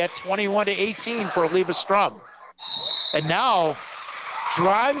 3 at 21-18 for Eleva-Strum. And now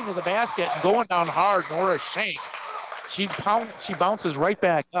driving to the basket and going down hard, Nora Shank. She bounces right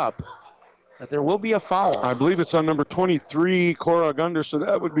back up. But there will be a foul. I believe it's on number 23, Cora Gunderson.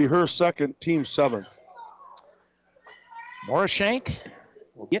 That would be her second, team 7th. Nora Shank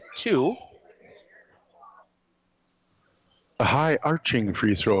will get 2. A high arching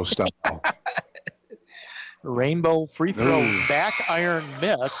free throw style. Rainbow free throw back iron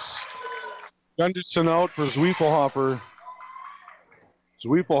miss. Gunderson out for Zwiefelhofer.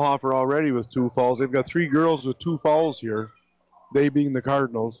 Zwiefelhofer already with 2 fouls. They've got 3 girls with 2 fouls here, they being the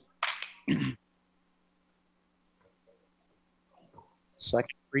Cardinals.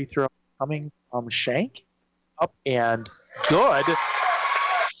 Second free throw coming from Shank. Up and good.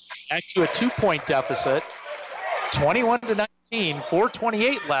 Back to a 2-point deficit. 21-19,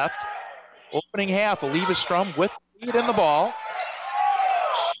 4:28 left. Opening half, Eleva-Strum with the lead in the ball.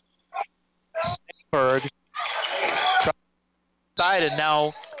 Steinberg side and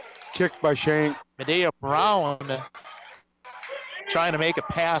now kicked by Shank. Medea Brown trying to make a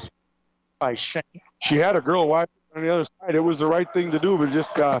pass by Shank. She had a girl wide on the other side. It was the right thing to do, but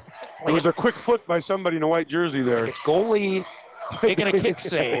just it was a quick foot by somebody in a white jersey there. Like a goalie making a kick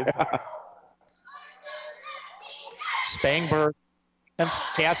save. Spangberg against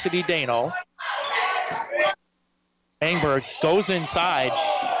Cassidy Dano. Spangberg goes inside.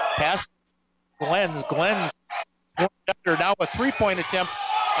 Pass Glenn's. Glenn's under now a 3-point attempt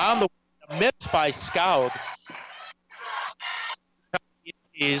on the miss by Scout.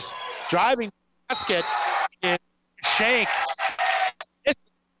 He's driving the basket. Shank. But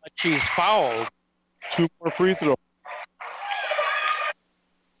she's fouled. 2 more free throws.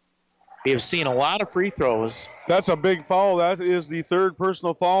 We have seen a lot of free throws. That's a big foul. That is the 3rd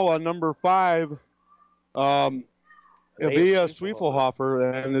personal foul on number 5. Evia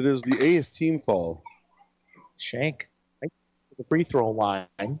Zwiefelhofer, and it is the 8th team foul. Shank right to the free throw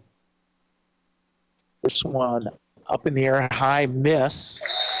line. This one up in the air, high miss.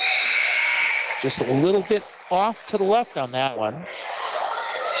 Just a little bit off to the left on that one.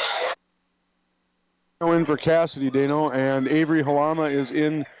 In for Cassidy Dano, and Avery Halama is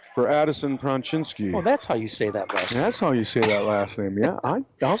in for Addison Pronchinsky. Oh, that's how you say that last name. That's how you say that last name. Yeah,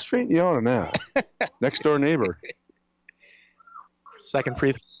 I'll straighten you out on that. Next door neighbor. Second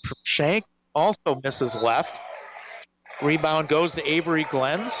free throw from Shank. Also misses left. Rebound goes to Avery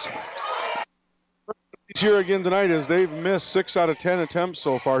Glens. Here again tonight as they've missed 6 out of 10 attempts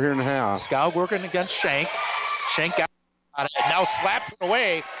so far here in the half. Scow working against Shank. Shank got it and now slaps it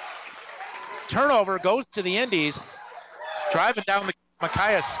away. Turnover goes to the Indies. Driving down the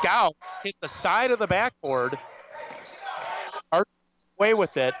Micaiah Scow hit the side of the backboard. Arts away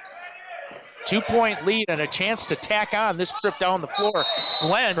with it. 2-point lead and a chance to tack on this trip down the floor.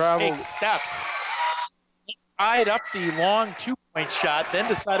 Glens takes steps. Tied up the long 2-point shot, then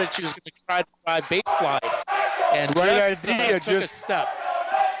decided she was going to try to drive baseline. And right idea, took a step.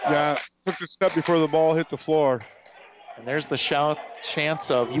 Yeah, took a step before the ball hit the floor. And there's the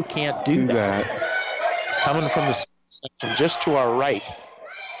chance of you can't do that. Coming from the section just to our right.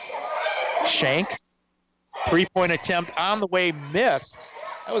 Shank, 3-point attempt on the way, miss.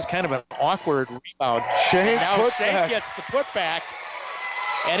 That was kind of an awkward rebound. Shank gets the putback,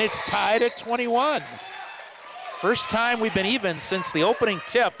 and it's tied at 21. First time we've been even since the opening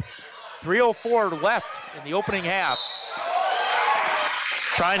tip. 3:04 left in the opening half.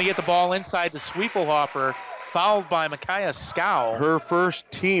 Trying to get the ball inside to Zwiefelhofer, fouled by Micaiah Scow. Her first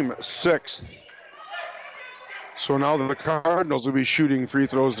team 6th. So now the Cardinals will be shooting free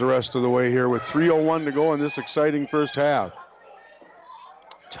throws the rest of the way here with 3:01 to go in this exciting first half.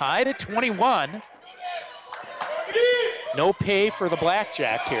 Tied at 21. No pay for the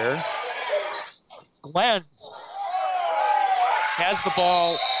blackjack here. Glens has the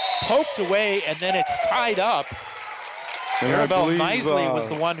ball poked away, and then it's tied up. Arabelle Nisley was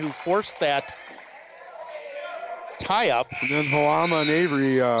the one who forced that tie-up. And then Halama and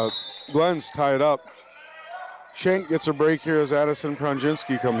Avery, Glens tied up. Schenk gets a break here as Addison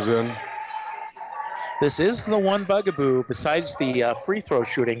Pronjinski comes in. This is the one bugaboo, besides the free throw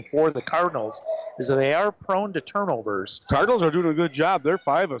shooting for the Cardinals, is that they are prone to turnovers. Cardinals are doing a good job. They're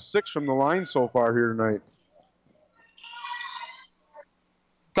 5 of 6 from the line so far here tonight.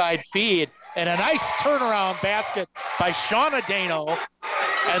 Side feed, and a nice turnaround basket by Shauna Dano.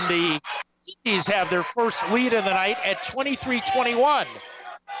 And the Indies have their first lead of the night at 23-21.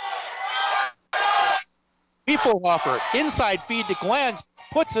 Spiefelhofer, inside feed to Glens,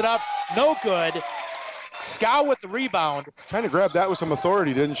 puts it up, no good. Scow with the rebound. Trying to grab that with some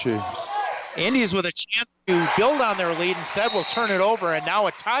authority, didn't she? Indies with a chance to build on their lead. Instead, will turn it over, and now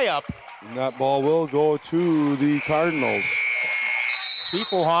a tie-up. And that ball will go to the Cardinals.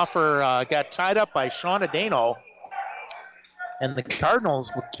 Spiefelhofer got tied up by Shauna Dano. And the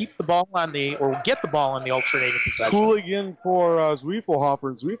Cardinals will keep the ball on the, or get the ball on the alternating possession. Hooligan for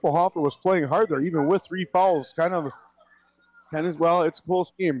Zwiefelhofer. Zwiefelhofer was playing hard there, even with 3 fouls. Well, it's a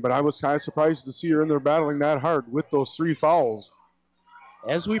close game, but I was kind of surprised to see her in there battling that hard with those 3 fouls.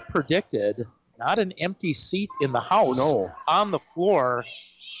 As we predicted, not an empty seat in the house. On the floor.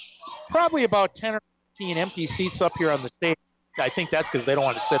 Probably about 10 or 15 empty seats up here on the stage. I think that's because they don't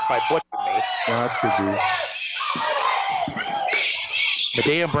want to sit by Butch and me. Yeah, that's good, dude.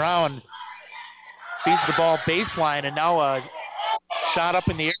 Medea Brown feeds the ball baseline, and now a shot up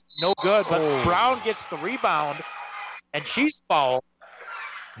in the air, no good, but Brown gets the rebound, and she's fouled.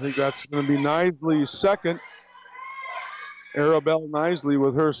 I think that's going to be Nisley's second. Arabelle Nisley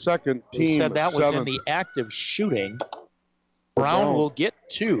with her second, team They said that 7th. was in the act of shooting. Brown will get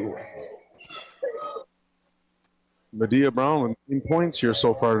 2. Medea Brown with 9 points here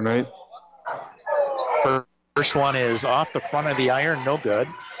so far tonight. First one is off the front of the iron, no good.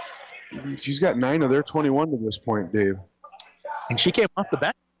 She's got 9 of their 21 to this point, Dave. And she came off the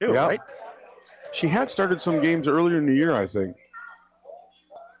bench too, right? She had started some games earlier in the year, I think.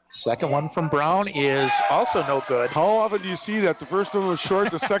 Second one from Brown is also no good. How often do you see that? The first one was short,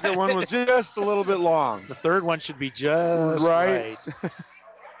 the second one was just a little bit long. The third one should be just right.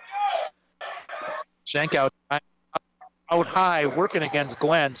 Schenk out high, working against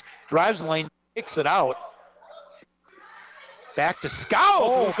Glens. Drives the lane, kicks it out. Back to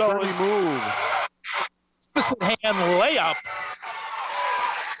Scow. Goes. Move. Opposite hand layup.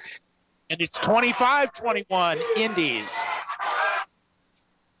 And it's 25-21 Indies.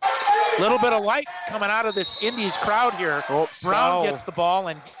 Little bit of life coming out of this Indies crowd here. Brown gets the ball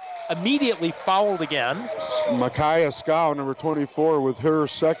and immediately fouled again. Micaiah Scow, number 24, with her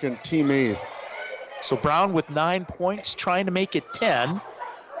second, team 8th. So Brown with 9 points, trying to make it 10.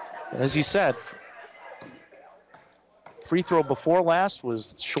 As you said, free throw before last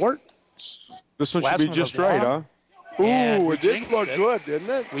was short. This one should be just right, huh? Ooh, it did look good, didn't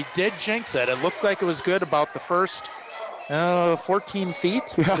it? We did jinx it. It looked like it was good about the first 14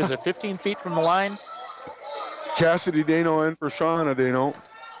 feet. Yeah. Is it 15 feet from the line? Cassidy Dano in for Shauna Dano.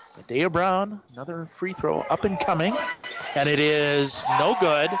 Medea Brown, another free throw up and coming. And it is no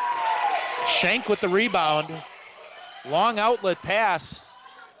good. Schenk with the rebound. Long outlet pass.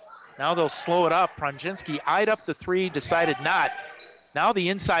 Now they'll slow it up. Pronjinski eyed up the 3, decided not. Now the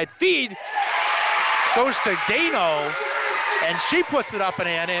inside feed goes to Dano, and she puts it up and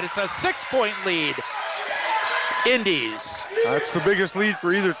in, and it's a 6-point lead. Indies. That's the biggest lead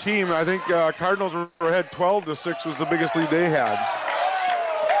for either team. I think Cardinals were ahead 12-6 was the biggest lead they had.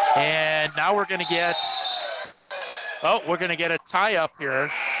 And now we're going to get a tie-up here.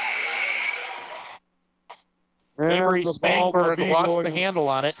 Avery Spangberg lost the handle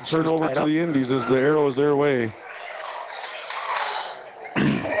on it. Turn over to the Indies as the arrow is their way.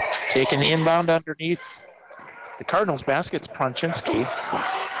 Taking the inbound underneath the Cardinals basket's Pronjinski.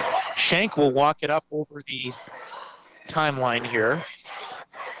 Schenk will walk it up over the timeline here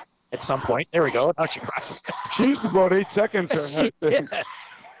at some point. There we go. Now she crosses. She used about 8 seconds. She did.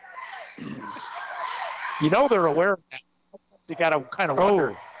 You know they're aware of that. Sometimes you got to kind of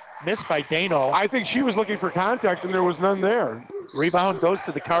wonder. Missed by Dano. I think she was looking for contact and there was none there. Rebound goes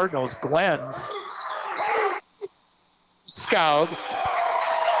to the Cardinals. Glens. Scow.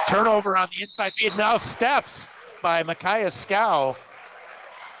 Turnover on the inside feed. Now steps by Micaiah Scow.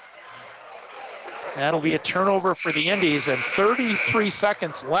 That'll be a turnover for the Indies, and 33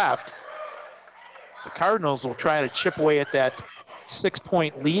 seconds left. The Cardinals will try to chip away at that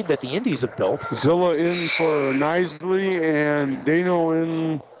 6-point lead that the Indies have built. Zilla in for Nisley and Dano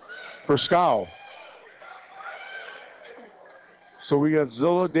in for Scow. So we got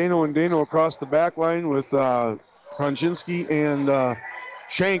Zilla, Dano, and Dano across the back line with Pronczynski and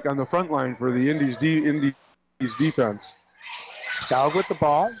Shank on the front line for the Indies defense. Scow with the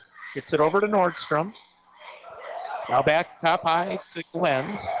ball. Gets it over to Nordstrom. Now back top high to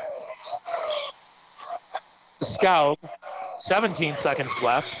Glens. Scow, 17 seconds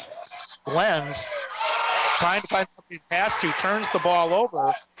left. Glens trying to find something to pass to, turns the ball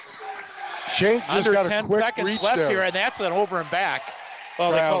over. Shank just under got 10 a quick seconds reach left there. here, and that's an over and back.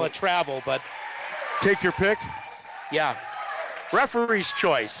 Well, Travel. they call it travel, but Take your pick. yeah. Referee's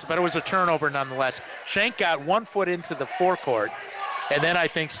choice, but it was a turnover nonetheless. Shank got 1 foot into the forecourt, and then I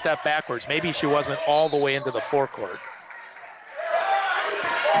think stepped backwards. Maybe she wasn't all the way into the forecourt.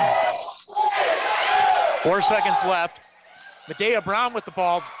 4 seconds left. Medea Brown with the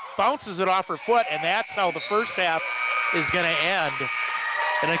ball, bounces it off her foot, and that's how the first half is going to end.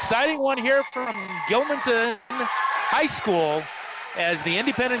 An exciting one here from Gilmanton High School as the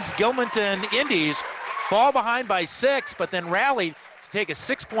Independence-Gilmanton Indies fall behind by 6, but then rallied to take a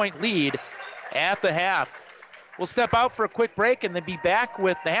 6-point lead at the half. We'll step out for a quick break and then be back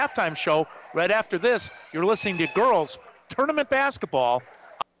with the halftime show right after this. You're listening to Girls Tournament Basketball.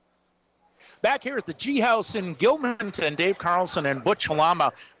 Back here at the G House in Gilmanton, Dave Carlson and Butch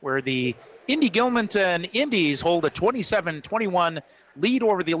Halama, where the Indee-Gilmanton Indies hold a 27-21 lead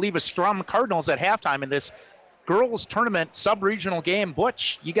over the Eleva-Strum Cardinals at halftime in this girls tournament sub-regional game.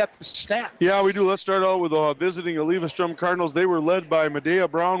 Butch, you got the stats. Yeah, we do. Let's start out with visiting Eleva-Strum Cardinals. They were led by Medea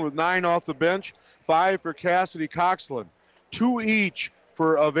Brown with 9 off the bench, 5 for Cassidy Coxland, 2 each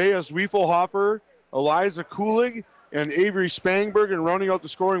for Avea Zwiefelhofer, Eliza Kulig, and Avery Spangberg, and rounding out the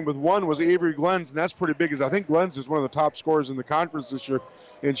scoring with 1 was Avery Glens, and that's pretty big, because I think Glens is one of the top scorers in the conference this year,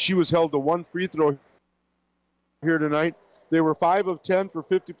 and she was held to 1 free throw here tonight. They were 5 of 10 for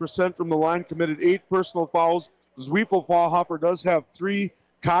 50% from the line, committed 8 personal fouls. Zwiefelhofer does have 3,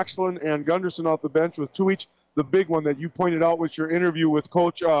 Coxland and Gunderson off the bench with 2 each. The big one that you pointed out with your interview with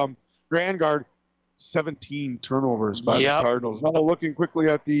Coach Grangard, 17 turnovers by the Cardinals. Now looking quickly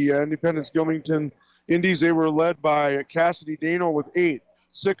at the Independence-Gilmanton Indies, they were led by Cassidy Dano with 8,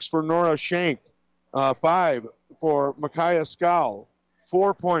 6 for Nora Shank, 5 for Micaiah Scow,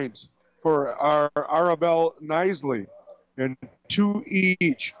 4 points for Arabelle Nisley, and 2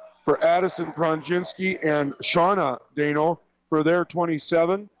 each for Addison Pronczynski and Shauna Dano for their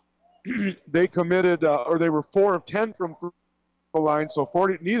 27. They committed, or they were 4 of 10 from the line, so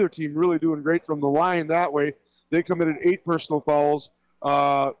 40. Neither team really doing great from the line that way. They committed 8 personal fouls.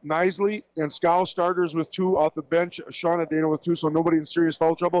 Nisley and Scow starters with 2 off the bench. Shauna Dano with 2, so nobody in serious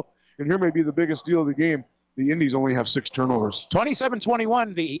foul trouble. And here may be the biggest deal of the game. The Indies only have 6 turnovers.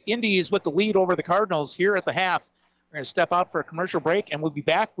 27-21, the Indies with the lead over the Cardinals here at the half. We're going to step out for a commercial break, and we'll be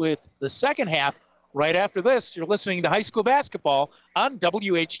back with the second half right after this. You're listening to High School Basketball on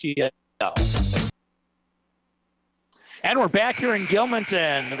WHTL. And we're back here in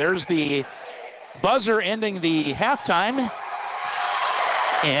Gilmanton. There's the buzzer ending the halftime.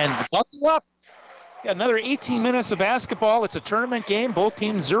 And buckle up. Got another 18 minutes of basketball. It's a tournament game. Both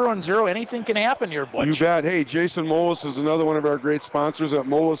teams 0-0. Anything can happen here, Butch. You bet. Hey, Jason Molis is another one of our great sponsors at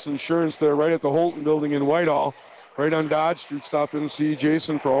Molis Insurance. They're right at the Holton Building in Whitehall, right on Dodge Street. Stop in and see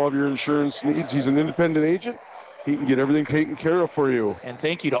Jason for all of your insurance needs. He's an independent agent. He can get everything taken care of for you. And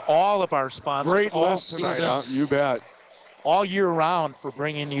thank you to all of our sponsors. Great all list tonight, huh? You bet. All year round for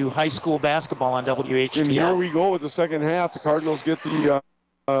bringing you high school basketball on WHTL. And here we go with the second half. The Cardinals get the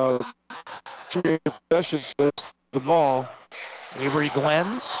possessions the ball. Avery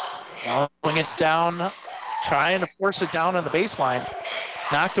Glens pulling it down, trying to force it down on the baseline.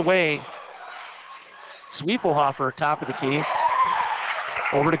 Knocked away. Zwiefelhofer, top of the key.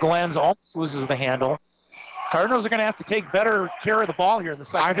 Over to Glens, almost loses the handle. Cardinals are going to have to take better care of the ball here in the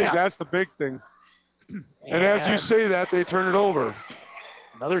second half. I think that's the big thing. And as you say that, they turn it over.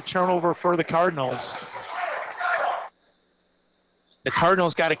 Another turnover for the Cardinals. The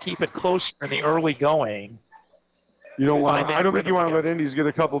Cardinals got to keep it close in the early going. You don't want. I don't think you want to let Indies get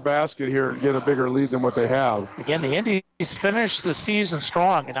a couple basket here and get a bigger lead than what they have. Again, the Indies finished the season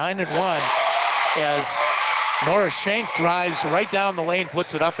strong, 9-1, as Nora Shank drives right down the lane,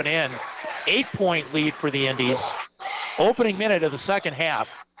 puts it up and in. 8-point lead for the Indies. Opening minute of the second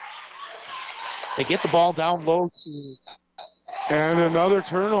half. They get the ball down low to... And another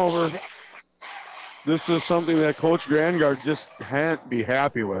turnover. This is something that Coach Grangard just can't be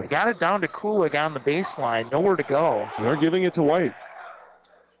happy with. They got it down to Kulig on the baseline. Nowhere to go. They're giving it to White.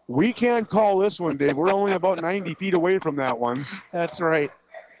 We can't call this one, Dave. We're only about 90 feet away from that one. That's right.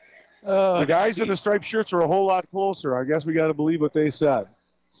 The guys in the striped shirts are a whole lot closer. I guess we got to believe what they said.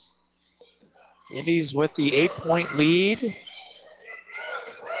 Indies with the 8-point lead.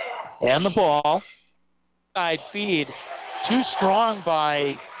 And the ball. Side feed. Too strong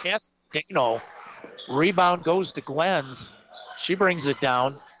by Castellano. Rebound goes to Glenn's. She brings it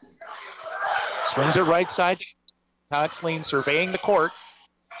down. Swings it right side. Coxline surveying the court.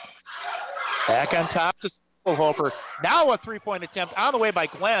 Back on top to Spiegelhofer. Now a three-point attempt on the way by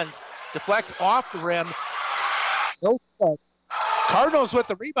Glenn's. Deflects off the rim. No good. Cardinals with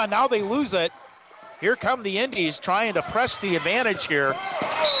the rebound. Now they lose it. Here come the Indies trying to press the advantage here.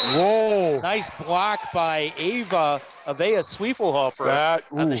 Whoa. Nice block by Avea Swiefelhofer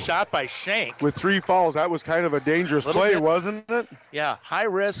on the shot by Shank. With 3 fouls, that was kind of a dangerous play, wasn't it? Yeah, high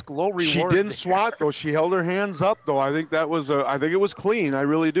risk, low reward. She didn't swat, though. She held her hands up, though. I think it was clean. I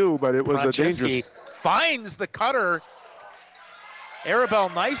really do, but it was a dangerous. Finds the cutter.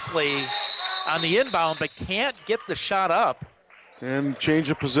 Arabelle nicely on the inbound, but can't get the shot up. And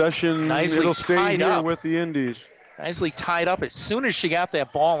change of possession. Nicely it'll stay here up with the Indies. Nicely tied up as soon as she got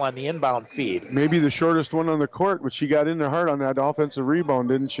that ball on the inbound feed. Maybe the shortest one on the court, but she got in there hard on that offensive rebound,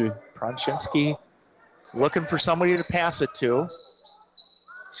 didn't she? Prunchinsky looking for somebody to pass it to.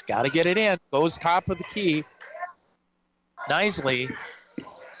 She's got to get it in. Goes top of the key. Nicely.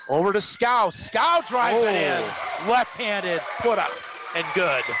 Over to Scow. Scow drives it in. Left-handed put up and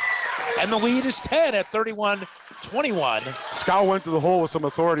good. And the lead is 10 at 31-21. Scow went to the hole with some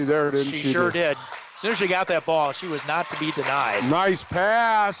authority there, didn't she? She sure did. As soon as she got that ball, she was not to be denied. Nice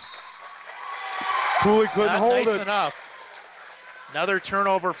pass. Cooley couldn't hold it. Not nice enough. Another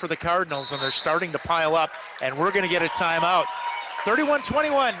turnover for the Cardinals, and they're starting to pile up, and we're going to get a timeout.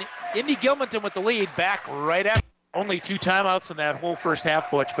 31-21, Indee-Gilmanton with the lead, back right at. Only 2 timeouts in that whole first half,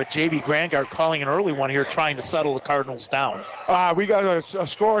 Butch, but J.B. Grangard calling an early one here, trying to settle the Cardinals down. We got a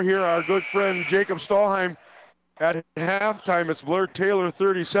score here. Our good friend Jacob Stahlheim. At halftime, it's Blair Taylor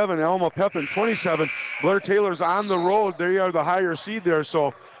 37, Alma Pepin 27. Blair Taylor's on the road. They are the higher seed there,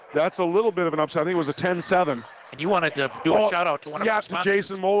 so that's a little bit of an upset. I think it was a 10-7. And you wanted to do a shout-out to one of our sponsors. Yeah, to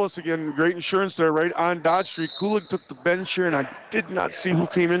Jason Molis again. Great insurance there right on Dodge Street. Kulig took the bench here, and I did not see who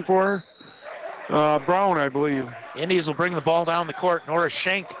came in for her. Brown, I believe. Indies will bring the ball down the court. Nora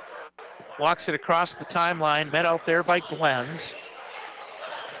Schenk walks it across the timeline, met out there by Glenn's.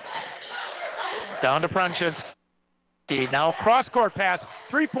 Down to Prunchinsky. Now cross-court pass,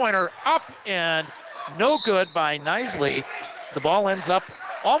 three-pointer up and no good by Nisley. The ball ends up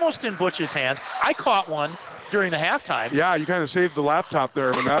almost in Butch's hands. I caught one during the halftime. Yeah, you kind of saved the laptop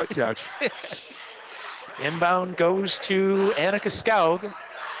there with that catch. Inbound goes to Annika Skaug.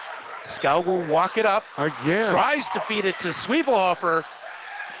 Skaug will walk it up. Again. Tries to feed it to Swiefelhofer.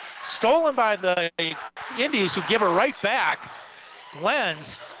 Stolen by the Indies, who give her right back.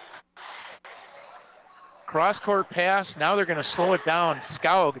 Glenn's. Cross-court pass. Now they're going to slow it down.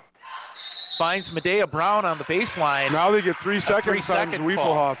 Skaug finds Medea Brown on the baseline. Now they get 3 seconds on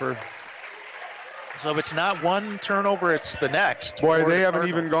Swiefelhofer. So if it's not one turnover, it's the next. Boy, they haven't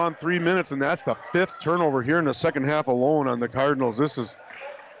even gone 3 minutes, and that's the 5th turnover here in the second half alone on the Cardinals. This is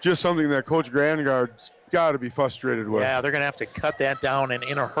just something that Coach Grangard's got to be frustrated with. Yeah, they're going to have to cut that down and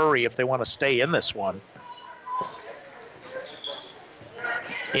in a hurry if they want to stay in this one.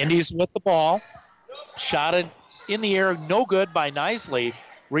 Indies with the ball. Shot it in the air, no good by Nisley.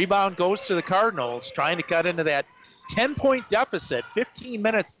 Rebound goes to the Cardinals, trying to cut into that 10-point deficit. 15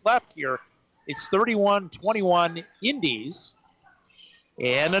 minutes left here. It's 31-21 Indies.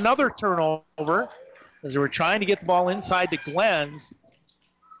 And another turnover as they were trying to get the ball inside to Glenn's.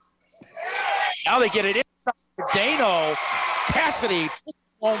 Now they get it inside to Dano. Cassidy puts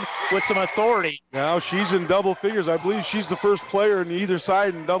it home with some authority. Now she's in double figures. I believe she's the first player on either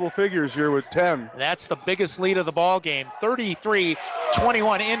side in double figures here with 10. That's the biggest lead of the ball game.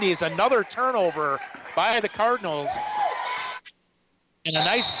 33-21 Indies. Another turnover by the Cardinals. And a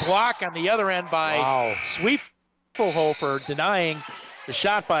nice block on the other end by Swiefelhofer, denying the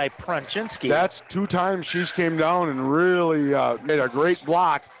shot by Prunchinsky. That's 2 times she's came down and really made a great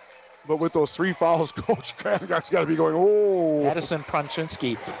block. But with those 3 fouls, Coach Grangard's got to be going, oh. Madison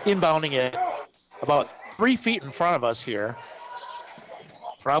Prunchinsky inbounding it about 3 feet in front of us here.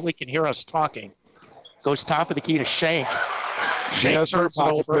 Probably can hear us talking. Goes top of the key to Shank. Shank turns it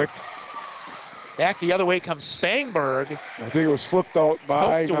over. Back the other way comes Spangberg. I think it was flipped out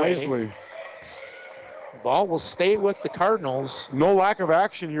by Nisley. Ball will stay with the Cardinals. No lack of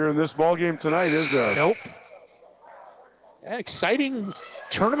action here in this ball game tonight, is there? Nope. Exciting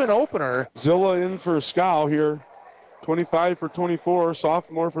tournament opener. Zilla in for Scow here. 25 for 24,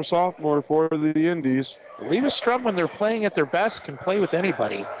 sophomore for the Indies. Eleva-Strum, when they're playing at their best, can play with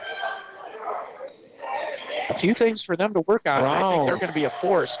anybody. A few things for them to work on. I think they're going to be a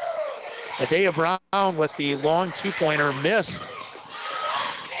force. Adea Brown with the long two-pointer missed.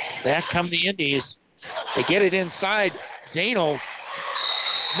 Back come the Indies. They get it inside. Dano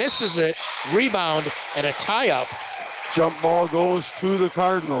misses it. Rebound and a tie-up. Jump ball goes to the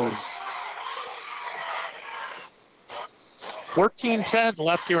Cardinals. 14-10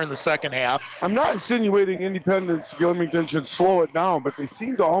 left here in the second half. I'm not insinuating Independence-Gilmanton should slow it down, but they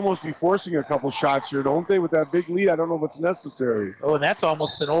seem to almost be forcing a couple shots here, don't they? With that big lead, I don't know what's necessary. Oh, and that's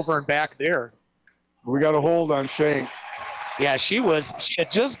almost an over and back there. We got a hold on Shank. Yeah, she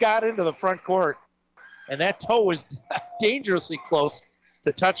had just got into the front court, and that toe was dangerously close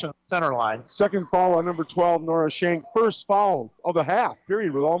to touching the center line. Second foul on number 12, Nora Shank. First foul of the half,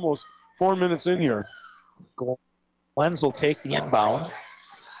 period, with almost 4 minutes in here. Lenz will take the inbound.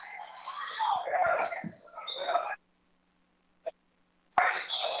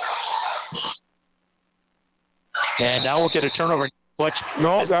 And now we'll get a turnover.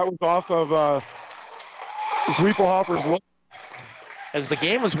 No, that was off of Zweiffelhofer's look. As the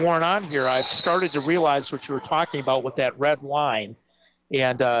game is worn on here, I've started to realize what you were talking about with that red line.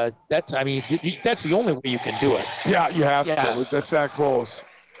 And that's the only way you can do it. Yeah, you have to. That's that close.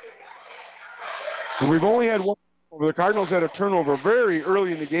 And we've only had one. The Cardinals had a turnover very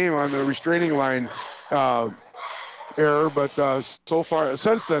early in the game on the restraining line error, but so far,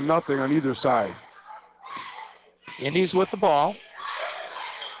 since then, nothing on either side. Indies with the ball.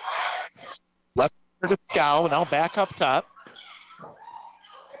 Left to Scow, now back up top.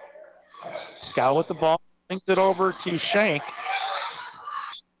 Scow with the ball, swings it over to Shank.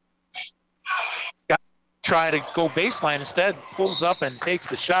 Scow try to go baseline instead, pulls up and takes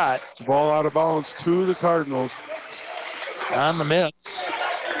the shot. Ball out of bounds to the Cardinals. On the miss.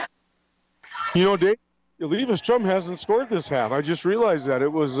 You know, Dave, Eleva-Strum hasn't scored this half. I just realized that. It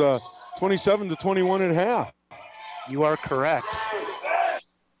was 27-21 at half. You are correct.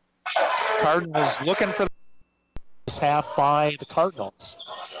 Cardinals looking for this half by the Cardinals,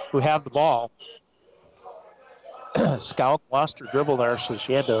 who have the ball. Scout lost her dribble there, so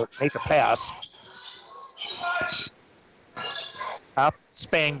she had to make a pass. Up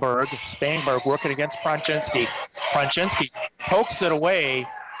Spangberg. Spangberg working against Pronczynski. Pronczynski pokes it away.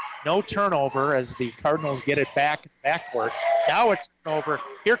 No turnover as the Cardinals get it back backcourt. Now it's turnover.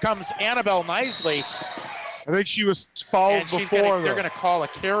 Here comes Annabelle Nisley. I think she was fouled before. They're going to call a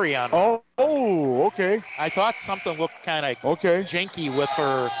carry on her. Oh, okay. I thought something looked kind of janky with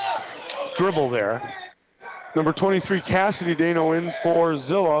her dribble there. Number 23, Cassidy Dano in for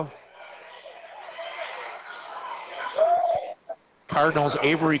Zilla. Cardinals,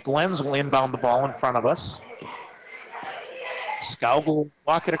 Avery Glenz will inbound the ball in front of us. Scow will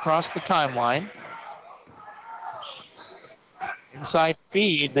walk it across the timeline. Inside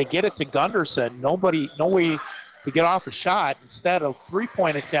feed, they get it to Gunderson. No way to get off a shot. Instead, a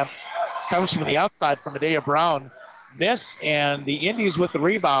three-point attempt comes from the outside from Adea Brown. Miss, and the Indies with the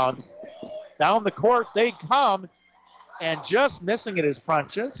rebound. Down the court they come, and just missing it is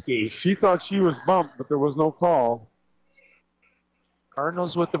Pronczynski. She thought she was bumped, but there was no call.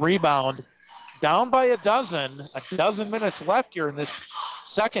 Cardinals with the rebound. Down by a dozen minutes left here in this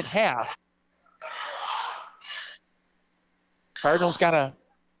second half. Cardinals got to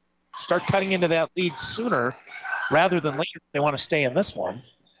start cutting into that lead sooner rather than later if they want to stay in this one.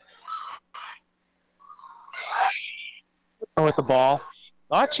 With the ball.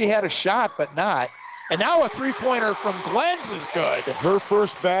 Thought she had a shot, but not. And now a three-pointer from Glenz is good. Her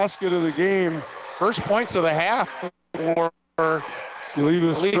first basket of the game. First points of the half for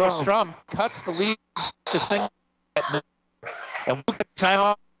Eleva-Strum. Cuts the lead to sing. And we'll get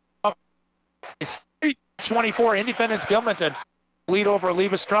time off. It's 24 Independence-Gilmanton. Lead over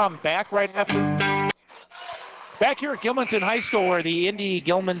Eleva-Strum. Back right after this. Back here at Gilmanton High School where the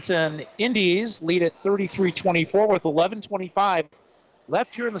Indee-Gilmanton Indies lead at 33-24 with 11:25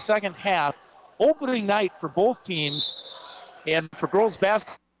 left here in the second half. Opening night for both teams and for girls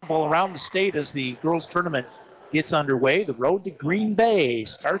basketball around the state as the girls tournament gets underway. The road to Green Bay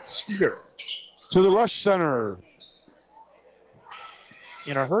starts here. To the Rush Center.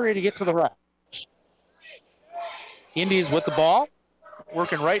 In a hurry to get to the Rush. Indies with the ball.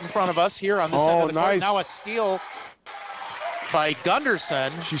 Working right in front of us here on this end of the court. Now a steal by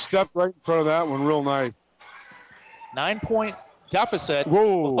Gunderson. She stepped right in front of that one real nice. 9-point deficit.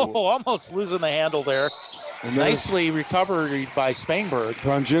 Whoa. Oh, almost losing the handle there. Nicely recovered by Spangberg.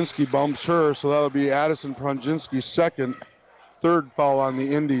 Pronczynski bumps her, so that'll be Addison Pronczynski's third foul on the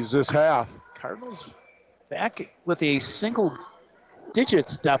Indies this half. Cardinals back with a single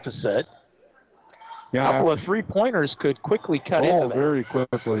digits deficit. A couple of three-pointers could quickly cut into that. Very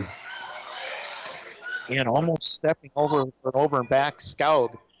quickly. And almost stepping over and back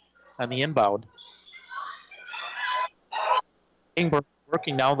Skaug on the inbound. Ingberg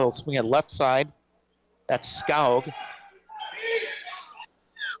working now. They'll swing it left side. That's Skaug.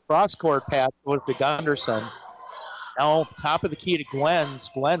 Cross-court pass goes to Gunderson. Now top of the key to Glenn's.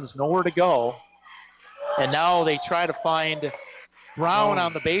 Glenn's nowhere to go. And now they try to find Brown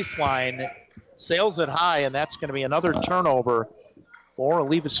on the baseline. Sails it high, and that's going to be another turnover for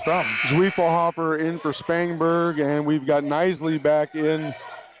Eleva-Strum. Zwiefelhofer in for Spangberg, and we've got Nisley back in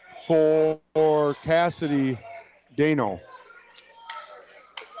for Cassidy Dano.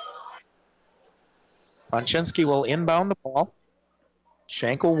 Bonczynski will inbound the ball.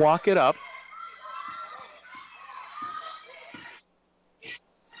 Shank will walk it up.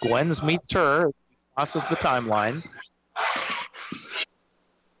 Gwenz meets her. Crosses the timeline.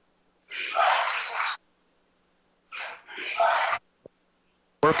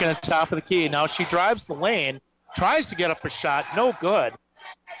 Working at the top of the key. Now she drives the lane. Tries to get up a shot. No good.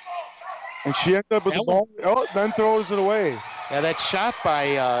 And she ends up with the ball. Then throws it away. Yeah, that shot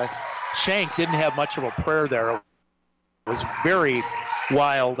by Shank didn't have much of a prayer there. It was very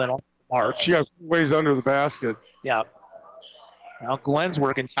wild and off the mark. She got ways under the basket. Yeah. Now Glenn's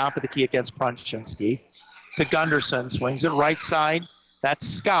working top of the key against Bonczynski. To Gunderson. Swings it right side.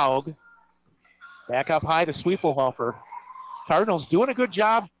 That's Skaug. Back up high to Zwiefelhofer. Cardinals doing a good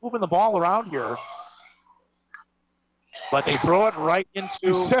job moving the ball around here. But they throw it right into...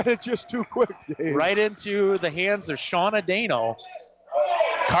 You said it just too quick, Dave. Right into the hands of Shauna Dano.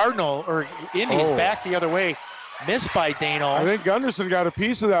 Indy's back the other way. Missed by Dano. I think Gunderson got a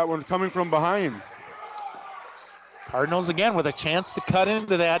piece of that one coming from behind. Cardinals again with a chance to cut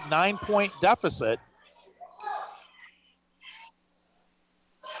into that 9-point deficit.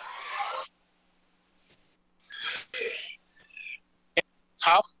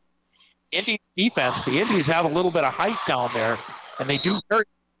 Top Indy's defense. The Indies have a little bit of height down there, and they do hurt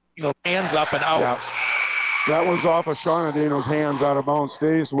those hands up and out. Yeah. That one's off of Shauna Dano's hands, out of bounds.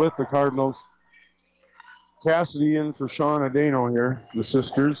 Stays with the Cardinals. Cassidy in for Shauna Dano here, the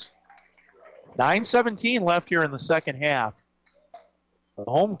sisters. 9:17 left here in the second half. The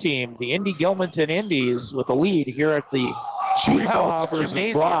home team, the Indee-Gilmanton Indies, with the lead here at the House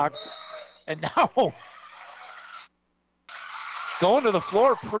Gymnasium. Blocked. And now going to the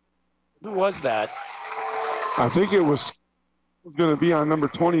floor. Who was that? I think it was going to be on number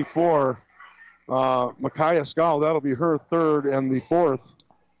 24, Micaiah Scow. That'll be her third and the fourth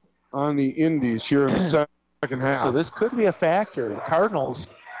on the Indies here in the second half. So this could be a factor. The Cardinals,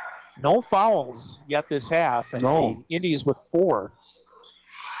 no fouls yet this half, and the Indies with 4.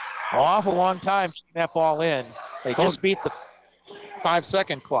 Awful long time keeping that ball in. They just beat the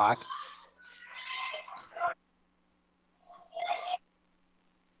 5-second clock.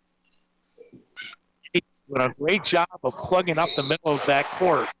 Doing a great job of plugging up the middle of that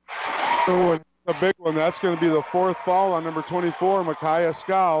court. So a big one. That's going to be the fourth foul on number 24, Micaiah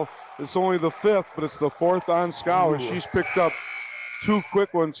Scow. It's only the 5th, but it's the 4th on Scow, and she's picked up 2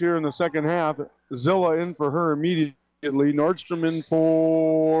 quick ones here in the second half. Zilla in for her immediately. Nordstrom in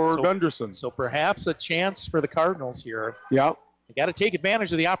for Gunderson. So perhaps a chance for the Cardinals here. Yeah. They got to take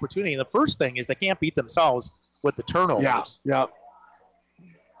advantage of the opportunity. And the first thing is they can't beat themselves with the turnovers. Yeah.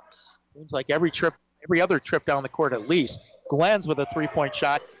 Seems like every other trip down the court at least. Glenn's with a 3-point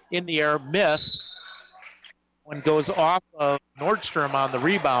shot in the air, missed. One goes off of Nordstrom on the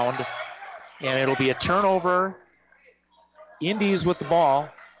rebound, and it'll be a turnover. Indies with the ball.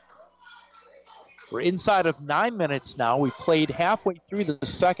 We're inside of 9 minutes now. We played halfway through the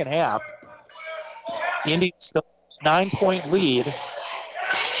second half. Indies still 9-point lead.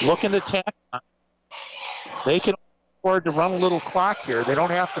 Looking to tack on. They can afford to run a little clock here. They don't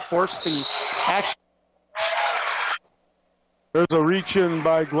have to force the action. There's a reach in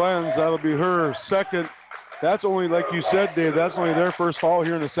by Glenn's. That'll be her second. That's only, like you said, Dave, that's only their first foul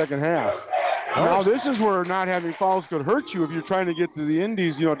here in the second half. Now, this is where not having fouls could hurt you if you're trying to get to the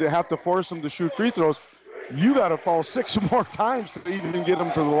Indies, to have to force them to shoot free throws. You got to foul 6 more times to even get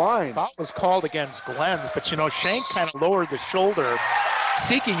them to the line. Foul was called against Glenn's, but, Shank kind of lowered the shoulder,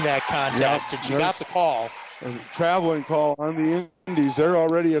 seeking that contact, and she got the call. A traveling call on the Indies. They're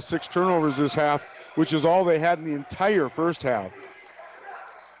already at 6 turnovers this half, which is all they had in the entire first half.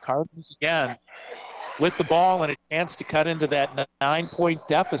 Cardinals again with the ball and a chance to cut into that 9-point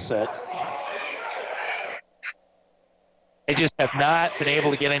deficit. They just have not been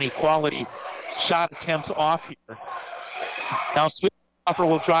able to get any quality shot attempts off here. Now Sweetwater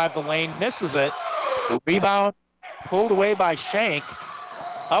will drive the lane, misses it, Rebound pulled away by Shank.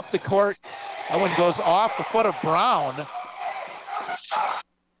 Up the court. That one goes off the foot of Brown.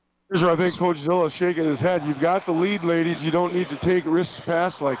 Here's where I think Coach Zilla's shaking his head. You've got the lead, ladies. You don't need to take risks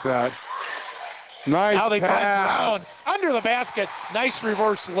pass like that. Nice now they pass. Brown under the basket. Nice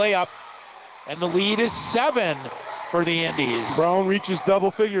reverse layup. And the lead is 7 for the Indies. Brown reaches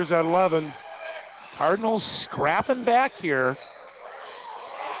double figures at 11. Cardinals scrapping back here.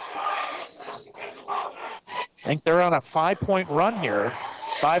 I think they're on a 5-point run here.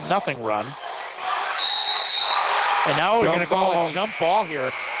 5-0 run. And now we're going to call a jump ball here.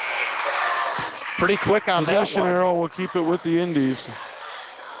 Pretty quick on that one. Possession arrow will keep it with the Indies.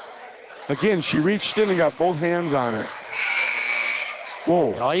 Again, she reached in and got both hands on it.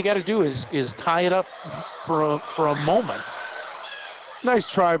 Whoa. And all you got to do is tie it up for a moment. Nice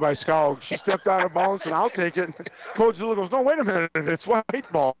try by Scow. She stepped out of bounds, and I'll take it. Coach Zilla goes, no, wait a minute. It's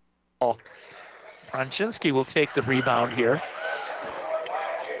white ball. Pronczynski will take the rebound here.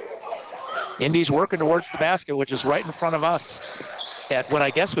 Indies working towards the basket, which is right in front of us at what I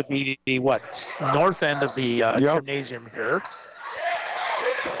guess would be the north end of the gymnasium here.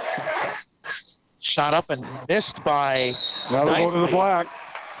 Shot up and missed by Now we go to the black.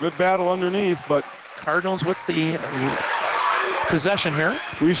 Good battle underneath, but Cardinals with the possession here.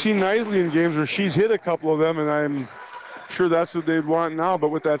 We've seen Nisley in games where she's hit a couple of them, and I'm sure that's what they'd want now. But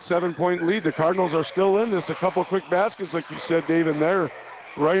with that 7-point lead, the Cardinals are still in this. A couple quick baskets, like you said, Dave, and they're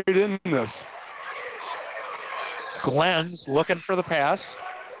right in this. Glenn's looking for the pass.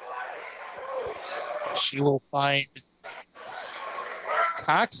 She will find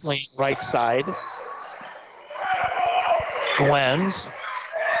Coxley right side. Glenn's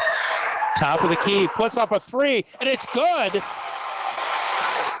top of the key, puts up a 3, and it's good.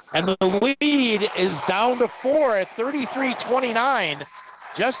 And the lead is down to 4 at 33-29.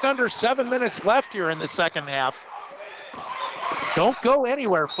 Just under 7 minutes left here in the second half. Don't go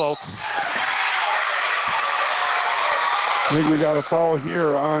anywhere, folks. I think we got a foul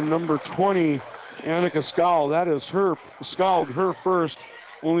here on number 20, Annika Scow. That is her first,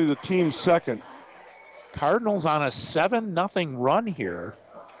 only the team's second. Cardinals on a 7-0 run here.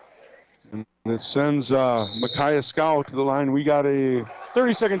 And it sends Micaiah Scow to the line. We got a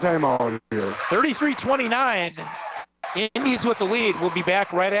 30-second timeout here. 33-29. Indies with the lead. We'll be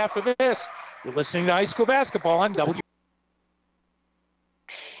back right after this. You're listening to high school basketball on W.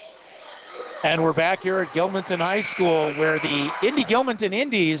 And we're back here at Gilmanton High School, where the Indee-Gilmanton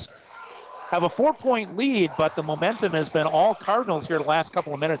Indies have a 4-point lead, but the momentum has been all Cardinals here the last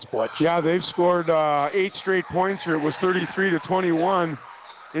couple of minutes, Butch. Yeah, they've scored 8 straight points here. It was 33-21.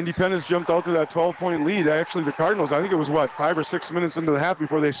 Independence jumped out to that 12-point lead. Actually, the Cardinals, I think it was, 5 or 6 minutes into the half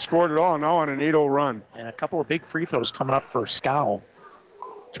before they scored it all, now on an 8-0 run. And a couple of big free throws coming up for Scow,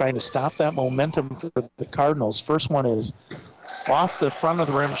 trying to stop that momentum for the Cardinals. First one is off the front of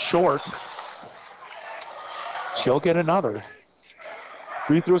the rim short. She'll get another.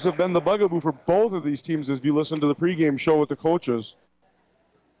 Free throws have been the bugaboo for both of these teams as you listen to the pregame show with the coaches.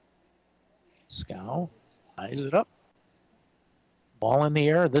 Scow eyes it up. Ball in the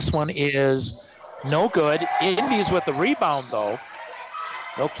air. This one is no good. Indies with the rebound, though.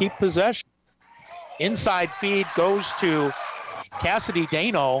 They'll keep possession. Inside feed goes to Cassidy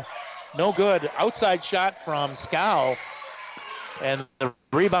Dano. No good. Outside shot from Scow. And the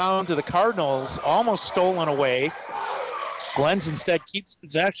rebound to the Cardinals, almost stolen away. Glens instead keeps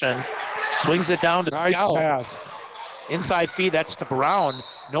possession. Swings it down to Scow. Pass. Inside feed, that's to Brown.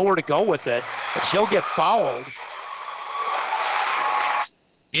 Nowhere to go with it, but she'll get fouled.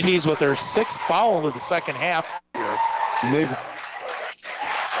 Indies with their 6th foul of the second half here. I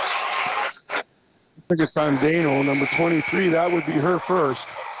think it's on Dano, number 23. That would be her first.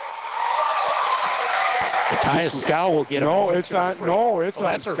 Micaiah Scow will get it's on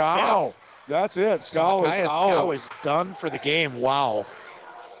Scow. That's it. Scow is out. Scow is done for the game. Wow.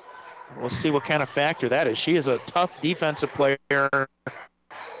 We'll see what kind of factor that is. She is a tough defensive player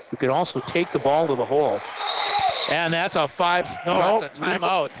who can also take the ball to the hole. And that's a that's a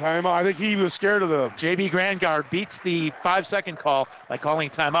timeout. Timeout. I think he was scared of the... JB Grandgard beats the 5-second call by calling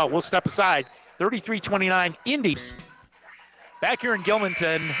timeout. We'll step aside. 33-29 Indy. Back here in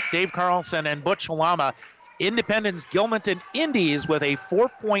Gilmanton, Dave Carlson and Butch Halama. Independence Gilmanton Indies with a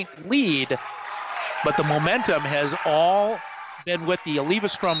 4-point lead, but the momentum has all been with the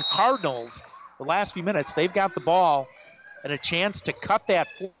Eleva-Strum Cardinals. The last few minutes, they've got the ball and a chance to cut that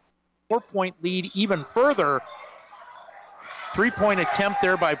 4-point lead even further. 3-point attempt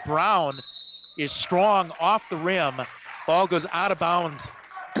there by Brown is strong off the rim. Ball goes out of bounds,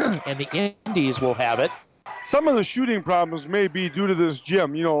 and the Indies will have it. Some of the shooting problems may be due to this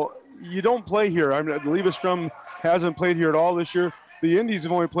gym. You know, you don't play here. I mean, Eleva-Strum hasn't played here at all this year. The Indies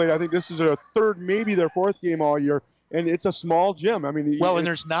have only played, I think this is their third, maybe their fourth game all year, and it's a small gym. I mean, well, and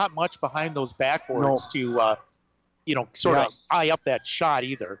there's not much behind those backboards to, sort of eye up that shot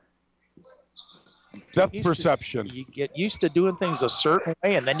either. Depth perception. You get used to doing things a certain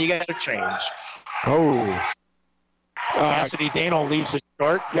way, and then you got to change. Oh. Cassidy Dano leaves it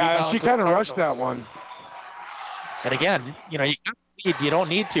short. Yeah, she kind of rushed that one. And again, you got to lead. You don't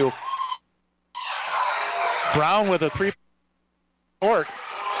need to. Brown with a 3 short.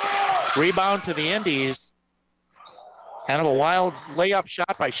 Rebound to the Indies. Kind of a wild layup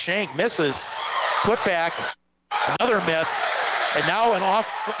shot by Shank. Misses. Put back. Another miss. And now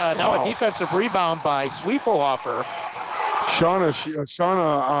a defensive rebound by Swiefelhofer.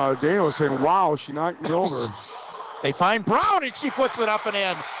 Shauna Dano was saying, wow, she knocked me over. They find Brown, and she puts it up and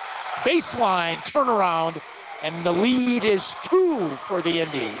in. Baseline, turnaround, and the lead is 2 for the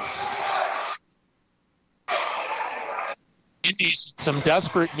Indies. Indies in some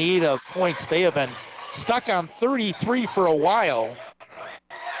desperate need of points. They have been stuck on 33 for a while.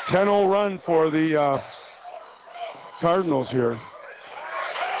 10-0 run for the Cardinals here.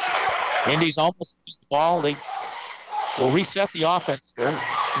 Indies almost lose the ball. They will reset the offense here.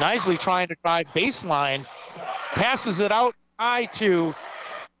 Nicely trying to drive baseline. Passes it out high to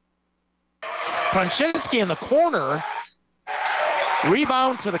Pronczynski in the corner.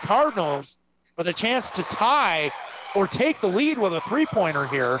 Rebound to the Cardinals with a chance to tie or take the lead with a three-pointer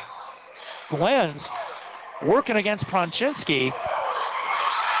here. Glenn's working against Pronczynski.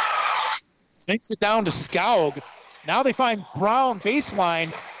 Sinks it down to Skaug. Now they find Brown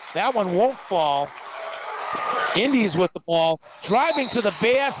baseline. That one won't fall. Indies with the ball. Driving to the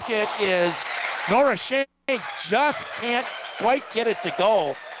basket is Nora Shank. Just can't quite get it to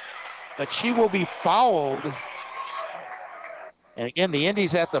go. But she will be fouled. And again, the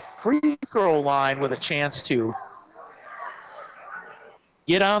Indies at the free throw line with a chance to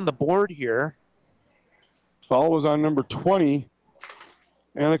get on the board here. Foul was on number 20,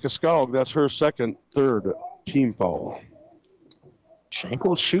 Annika Skaug. That's her third team foul. Shank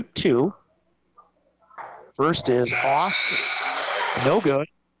will shoot 2. First is off. No good.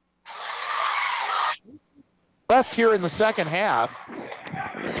 Left here in the second half.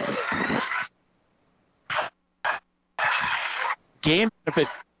 Game, if its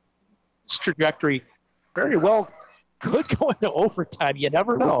trajectory very well could go into overtime. You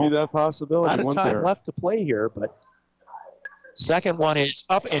never know. Could be that possibility. A lot of time left to play here, but second one is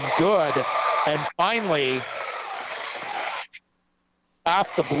up and good. And finally, stop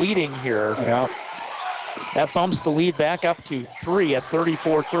the bleeding here. Yeah. That bumps the lead back up to 3 at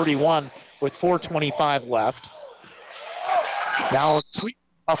 34-31 with 4:25 left. Now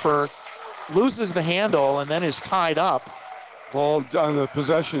Swiefelhofer loses the handle and then is tied up. Ball on the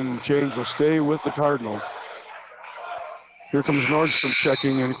possession change will stay with the Cardinals. Here comes Nordstrom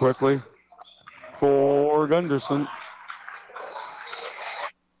checking in quickly for Gunderson.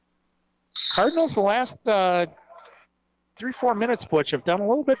 Cardinals the last 3-4 minutes, Butch, have done a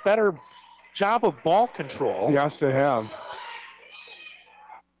little bit better job of ball control. Yes, they have.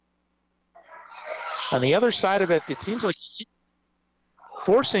 On the other side of it, it seems like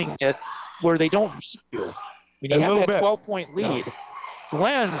forcing it where they don't need to. When you have that 12-point lead. Yeah.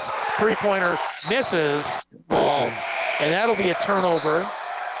 Glenn's three-pointer misses, and that'll be a turnover.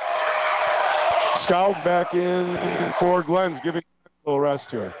 Skaug back in for Glenn's, giving a little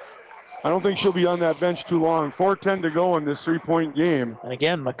rest here. I don't think she'll be on that bench too long. 4:10 to go in this three-point game. And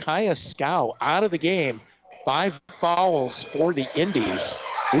again, Micaiah Skaug out of the game. 5 fouls for the Indies.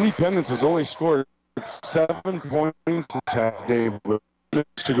 Independence has only scored 7 points this half, Dave, with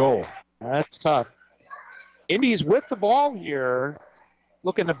minutes to go. That's tough. Indies with the ball here,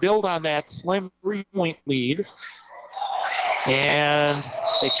 looking to build on that slim 3-point lead. And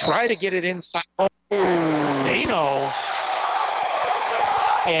they try to get it inside. Dano.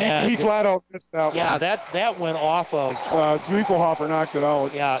 And he flat out missed that one. Yeah, that went off of. Swiefelhofer knocked it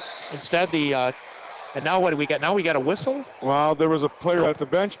out. Yeah, instead and now what do we got? Now we got a whistle? Well, there was a player at the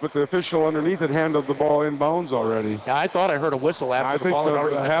bench, but the official underneath had handled the ball inbounds already. Yeah, I thought I heard a whistle after the ball had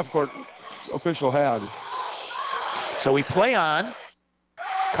already I think the half-court official had. So we play on.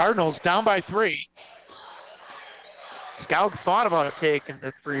 Cardinals down by 3. Skaug thought about taking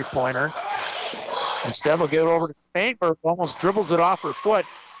the three-pointer. Instead, they'll get it over to Spankberg, almost dribbles it off her foot,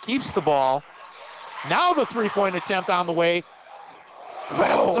 keeps the ball. Now the three-point attempt on the way.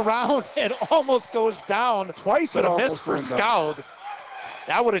 Rattles around and almost goes down. Twice, but a miss for Skaug.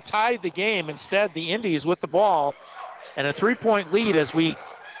 That would have tied the game. Instead, the Indies with the ball and a 3-point lead as we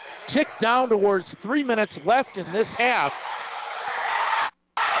tick down towards 3 minutes left in this half.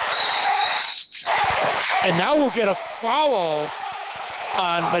 And now we'll get a foul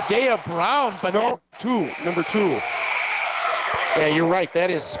on Medea Brown. But no, number two. Yeah, you're right. That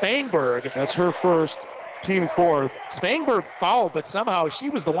is Spangberg. That's her first, team fourth. Spangberg fouled, but somehow she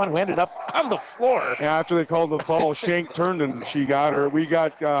was the one who ended up on the floor. Yeah, after they called the foul, Shank turned and she got her. We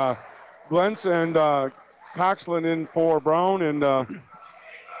got Glentz and Coxland in for Brown, and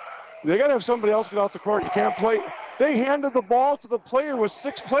they got to have somebody else get off the court. You can't play. They handed the ball to the player with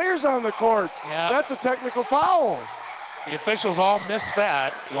 6 players on the court. Yeah. That's a technical foul. The officials all missed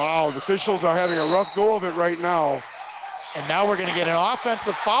that. Wow, the officials are having a rough go of it right now. And now we're going to get an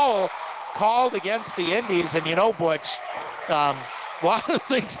offensive foul called against the Indies. And you know, Butch, a lot of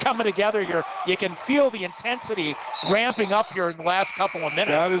things coming together here. You can feel the intensity ramping up here in the last couple of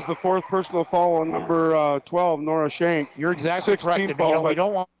minutes. That is the 4th personal foul on number 12, Nora Shank. You're exactly correct. Foul, we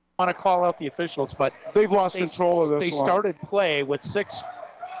don't want to call out the officials, but they've lost control of this. They started play with six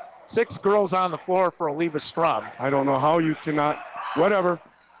girls on the floor for Eleva-Strum. I don't know how you cannot. Whatever.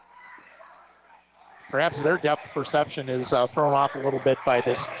 Perhaps their depth perception is thrown off a little bit by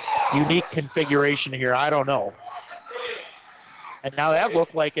this unique configuration here. I don't know. And now that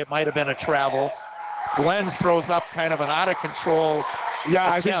looked like it might have been a travel. Glenn's throws up kind of an out-of-control Yeah,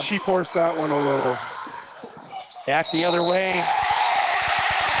 attempt. I think she forced that one a little. Back the other way.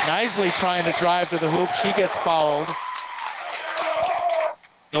 Knisley trying to drive to the hoop. She gets fouled.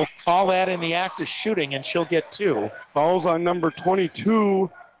 They'll call that in the act of shooting, and she'll get 2. Fouls on number 22.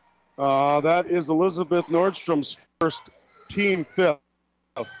 That is Elizabeth Nordstrom's first, team 5th.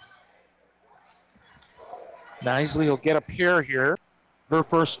 Knisley will get a pair here. Her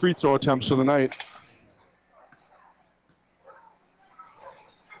first free throw attempts of the night.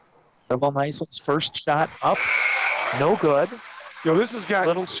 Knisley's first shot up. No good. You know, this has got a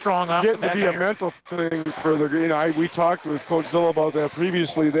little strong off getting the to be a mental thing for the. You know, we talked with Coach Zilla about that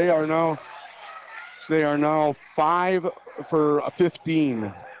previously. They are now 5 for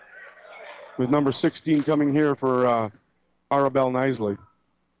 15, with number 16 coming here for Arabelle Knisley.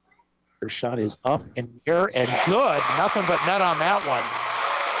 Her shot is up in the air and good. Nothing but net on that one.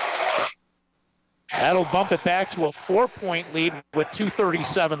 That'll bump it back to a 4-point lead with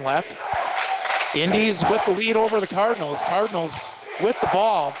 2:37 left. Indies with the lead over the Cardinals. Cardinals with the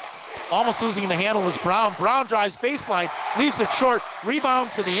ball. Almost losing the handle is Brown. Brown drives baseline, leaves it short.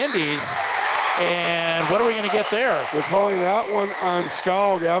 Rebound to the Indies. And what are we going to get there? They're calling that one on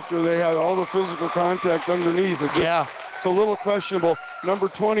Skog after they had all the physical contact underneath. It's a little questionable. Number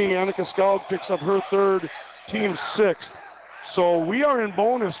 20, Annika Skog, picks up her 3rd, team 6th. So we are in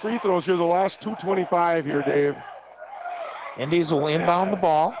bonus free throws here, the last 2:25 here, Dave. Indies will inbound the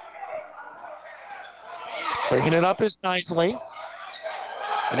ball. Bringing it up is Knisley.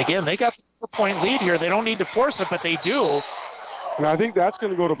 And again, they got the 4-point lead here. They don't need to force it, but they do. And I think that's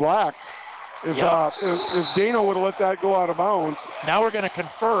going to go to Black. If Dano would have let that go out of bounds. Now we're going to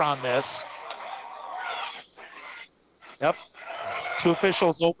confer on this. Yep. 2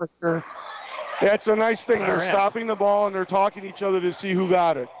 officials over here. That's a nice thing. They're stopping the ball and they're talking to each other to see who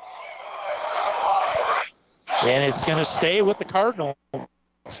got it. And it's going to stay with the Cardinals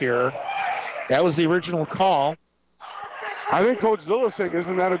here. That was the original call. I think Coach Zilla saying,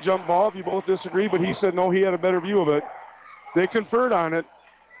 isn't that a jump ball if you both disagree? But he said, no, he had a better view of it. They conferred on it.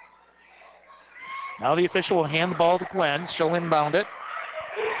 Now the official will hand the ball to Glenn. She'll inbound it.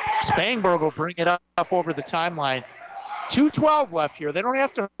 Spangberg will bring it up over the timeline. 2:12 left here. They don't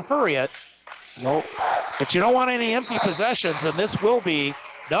have to hurry it. Nope. But you don't want any empty possessions, and this will be.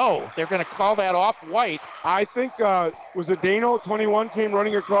 No, they're going to call that off White. I think, was it Dano, 21, came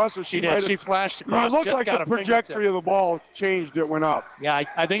running across? Or she did. She flashed across. It looked like the trajectory of the ball changed. It went up. Yeah,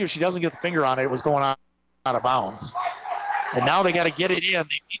 I think if she doesn't get the finger on it, it was going out of bounds. And now they got to get it in. They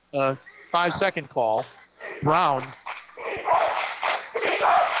need the 5-second call. Brown.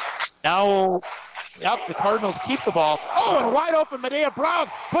 Now, the Cardinals keep the ball. Oh, and wide open, Medea Brown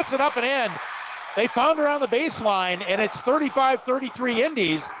puts it up and in. They found her on the baseline, and it's 35-33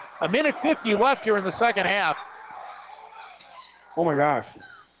 Indies. 1:50 left here in the second half. Oh, my gosh.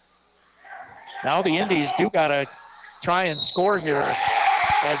 Now the Indies do got to try and score here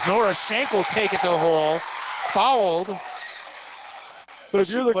as Nora Shank will take it to the hole. Fouled. But if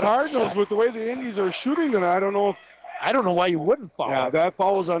you're the Cardinals, with the way the Indies are shooting tonight, I don't know why you wouldn't foul. Yeah, that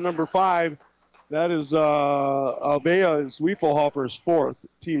foul is on number 5. That is Albea Zwiefelhofer's 4th,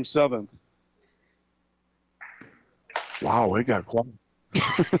 team 7th. Wow, we got quality.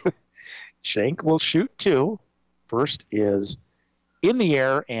 Shank will shoot 2. First is in the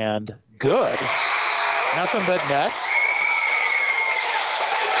air and good. Nothing but net.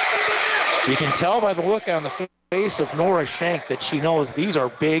 You can tell by the look on the face of Nora Shank that she knows these are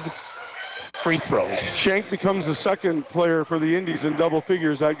big free throws. Shank becomes the second player for the Indies in double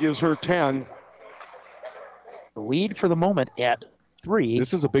figures. That gives her 10. The lead for the moment at 3.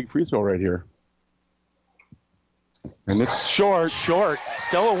 This is a big free throw right here. And it's short. Short.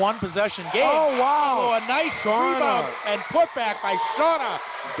 Still a one-possession game. Oh, wow. Oh, a nice rebound and putback by Shauna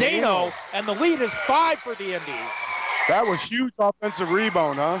Dano. And the lead is 5 for the Indies. That was huge offensive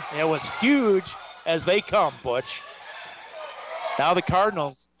rebound, huh? It was huge as they come, Butch. Now the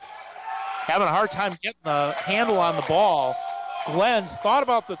Cardinals having a hard time getting the handle on the ball. Glenn's thought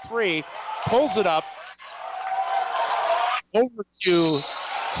about the 3, pulls it up. Over to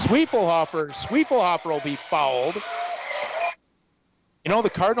Swiefelhofer. Swiefelhofer will be fouled. You know, the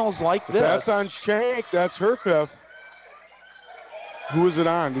Cardinals like this. That's on Shank. That's her 5th. Who is it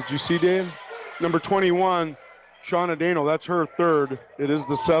on? Did you see, Dave? Number 21, Shauna Dano. That's her 3rd. It is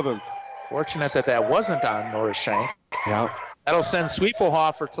the 7th. Fortunate that wasn't on Nora Shank. Yeah. That'll send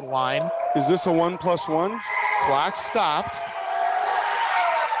Swiefelhofer to the line. Is this a 1+1? Clock stopped.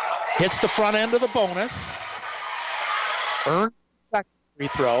 Hits the front end of the bonus. Earns the second free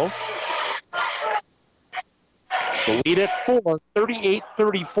throw. The lead at 4,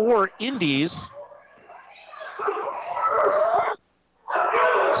 38-34 Indies.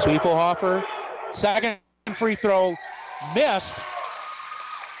 Swiefelhofer, second free throw, missed.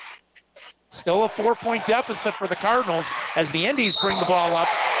 Still a 4-point deficit for the Cardinals as the Indies bring the ball up.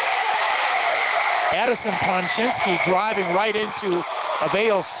 Addison Ponchinski driving right into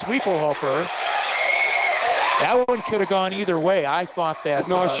Avail Swiefelhofer. That one could have gone either way. I thought that.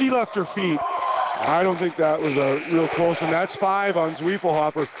 No, she left her feet. I don't think that was a real close one. That's 5 on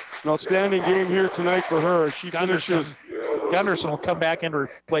Swiefelhofer. An outstanding game here tonight for her. She finishes. Gunderson will come back and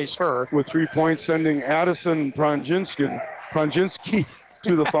replace her. With 3 points, sending Addison Ponchinski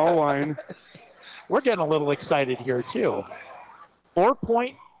to the foul line. We're getting a little excited here, too.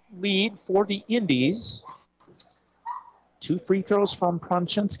 4-point lead for the Indies. 2 free throws from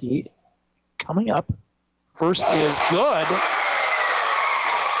Ponchinski coming up. First is good.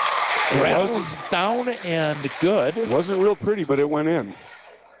 Rattles down and good. It wasn't real pretty, but it went in.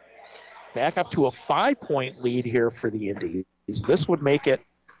 Back up to a 5-point lead here for the Indies. This would make it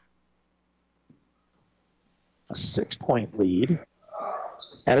a 6-point lead.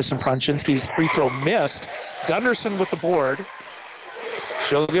 Addison Ponchinski's free throw missed. Gunderson with the board.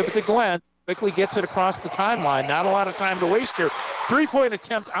 She'll give it to Glenn. Quickly gets it across the timeline. Not a lot of time to waste here. 3-point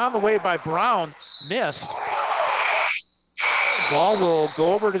attempt on the way by Brown. Missed. Ball will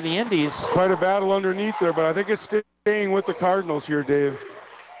go over to the Indies. Quite a battle underneath there, but I think it's staying with the Cardinals here, Dave.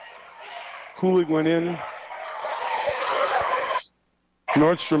 Kulig went in.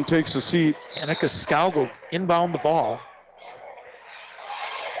 Nordstrom takes a seat. Annika Skau will inbound the ball.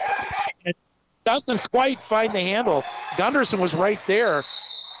 It doesn't quite find the handle. Gunderson was right there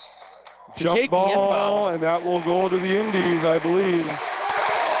to Jump take ball, the inbound. and that will go to the Indies, I believe.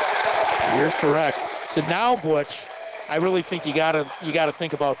 You're correct. So now, Butch, I really think you gotta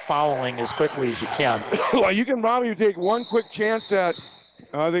think about fouling as quickly as you can. Well, you can probably take one quick chance at.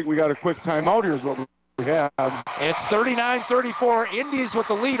 I think we got a quick timeout here is what we have. It's 39-34. Indies with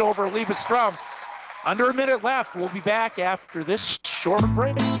the lead over Eleva-Strum. Under a minute left. We'll be back after this short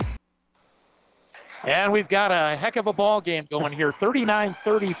break. And we've got a heck of a ball game going here.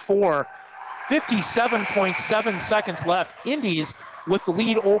 39-34. 57.7 seconds left. Indies with the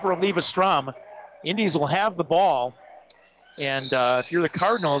lead over Eleva-Strum. Indies will have the ball. And if you're the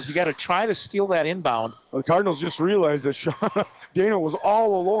Cardinals, you got to try to steal that inbound. Well, the Cardinals just realized that Shauna Dano was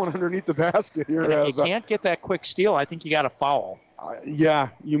all alone underneath the basket here. And if you can't get that quick steal, I think you got to foul. Yeah,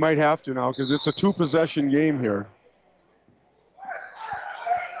 you might have to now because it's a 2-possession game here.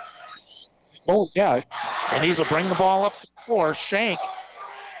 Oh, yeah. And he's will bring the ball up the floor. Shank.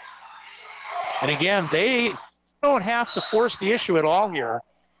 And again, they don't have to force the issue at all here.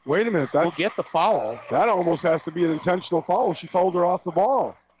 Wait a minute. We'll get the foul. That almost has to be an intentional foul. She fouled her off the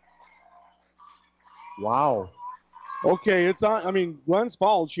ball. Wow. Okay, it's on. I mean, Glenn's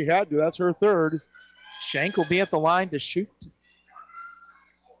fouled. She had to. That's her 3rd. Shank will be at the line to shoot.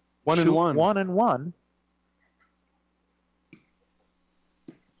 1 and 1. 1 and 1.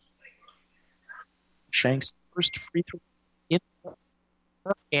 Shank's first free throw in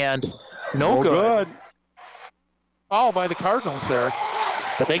and no good. Foul by the Cardinals there.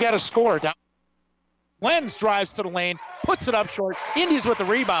 But they got to score. Lenz drives to the lane, puts it up short. Indies with the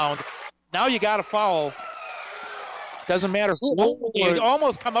rebound. Now you got to foul. Doesn't matter who. You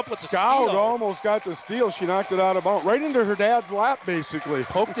almost come up with the Scout steal. almost got the steal. She knocked it out of bounds. Right into her dad's lap, basically.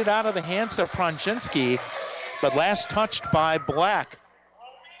 Poked it out of the hands of Ponchinski, but last touched by Black.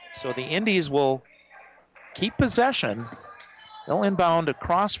 So the Indies will keep possession. They'll inbound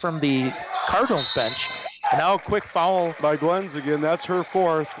across from the Cardinals bench. And now a quick foul by Glenn's again. That's her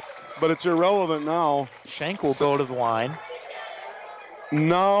fourth, but it's irrelevant now. Schenk will go to the line.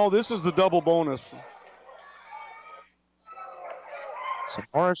 No, this is the double bonus. So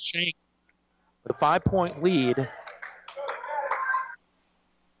Morris Schenk with a 5-point lead.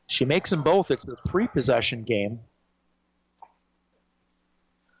 She makes them both. It's a 3-possession game.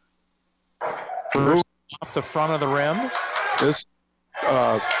 First off the front of the rim. This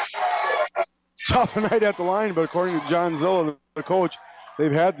tough night at the line, but according to John Zilla, the coach,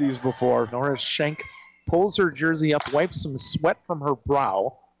 they've had these before. Norris Schenk pulls her jersey up, wipes some sweat from her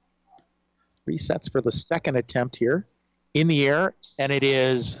brow. Resets for the second attempt here. In the air, and it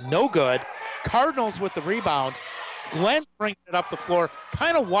is no good. Cardinals with the rebound. Glenn brings it up the floor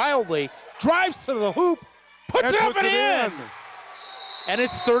kind of wildly, drives to the hoop, puts it up and in. And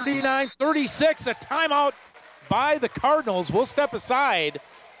it's 39-36, a timeout by the Cardinals. We'll step aside,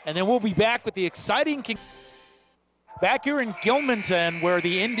 and then we'll be back with the exciting back here in Gilmanton, where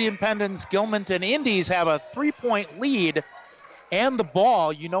the Independence Gilmanton Indies have a 3-point lead and the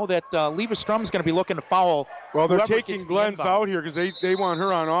ball. You know that Eleva-Strum is going to be looking to foul. Well, they're taking Glenn's out here because they want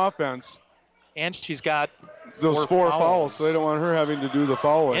her on offense. And she's got those four fouls, so they don't want her having to do the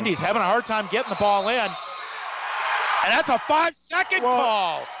fouling. Indy's having a hard time getting the ball in. And that's a 5-second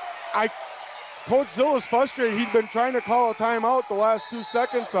call. Coach Zilla's frustrated. He'd been trying to call a timeout the last 2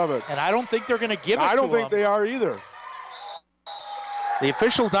 seconds of it. And I don't think they're going to give it to him. I don't think they are either. The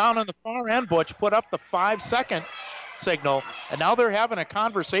official down on the far end, Butch, put up the 5-second signal, and now they're having a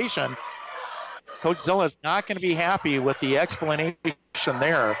conversation. Coach Zilla is not going to be happy with the explanation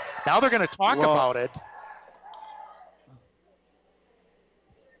there. Now they're going to talk about it.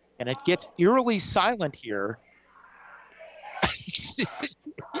 And it gets eerily silent here.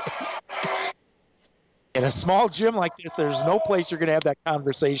 In a small gym like this, there's no place you're going to have that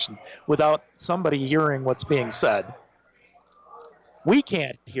conversation without somebody hearing what's being said. We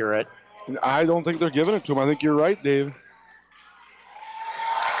can't hear it. I don't think they're giving it to him. I think you're right, Dave.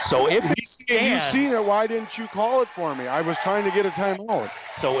 So if it stands, you've seen it, why didn't you call it for me? I was trying to get a timeout.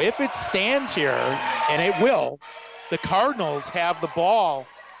 So if it stands here, and it will, the Cardinals have the ball.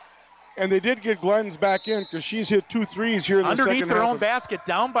 And they did get Glenn's back in because she's hit 2 threes here in the second half. Underneath their own basket,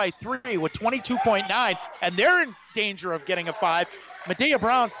 down by 3 with 22.9, and they're in danger of getting a 5. Medea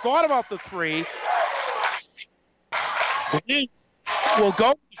Brown thought about the 3. Will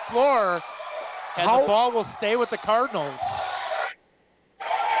go to the floor, and the ball will stay with the Cardinals.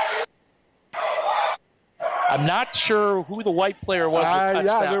 I'm not sure who the white player was that touched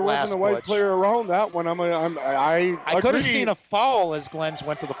that there wasn't a white player around that one. I could have seen a foul as Glenn's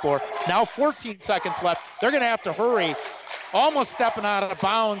went to the floor. Now 14 seconds left. They're going to have to hurry. Almost stepping out of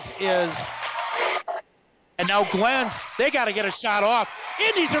bounds is, and now Glenn's, they got to get a shot off.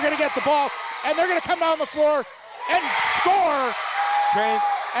 Indies are going to get the ball, and they're going to come down the floor and score.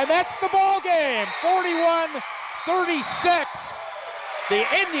 And that's the ball game, 41-36. The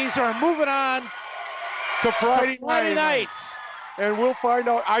Indies are moving on to Friday night. And we'll find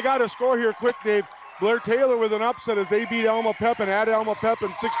out. I got a score here quick, Dave. Blair Taylor with an upset as they beat Elma Pepin at Elma Pepin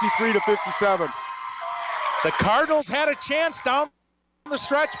 63-57. The Cardinals had a chance down the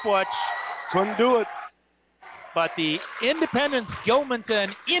stretch, Butch. Couldn't do it. But the Independence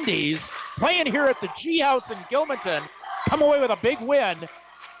Gilmanton Indies, playing here at the G House in Gilmanton, come away with a big win,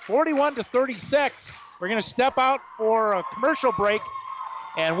 41-36. We're going to step out for a commercial break,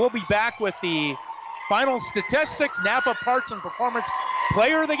 and we'll be back with the final statistics, Napa Parts and Performance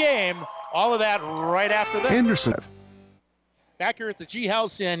Player of the Game, all of that right after this. Anderson. Back here at the G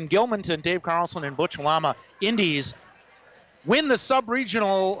House in Gilmanton, Dave Carlson and Butch Lama. Indies win the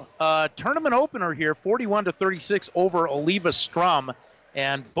sub-regional tournament opener here, 41-36 over Eleva-Strum.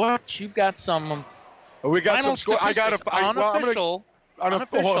 And Butch, you've got some final statistics, unofficial.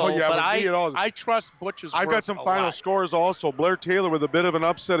 I trust Butch's I've got some final scores also. Blair Taylor with a bit of an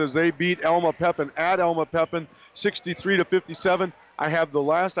upset as they beat Elma Pepin at Elma Pepin 63-57. I have the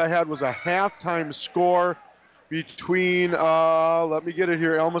last I had was a halftime score between, let me get it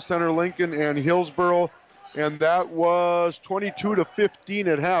here, Elma Center Lincoln and Hillsboro, and that was 22-15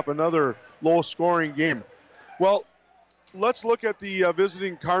 at half, another low-scoring game. Well, let's look at the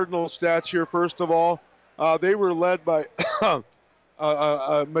visiting Cardinal stats here first of all. They were led by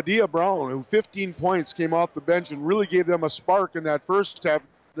Medea Brown, who 15 points came off the bench and really gave them a spark in that first half,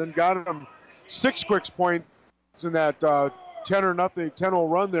 then got them 6 quick points in that 10-0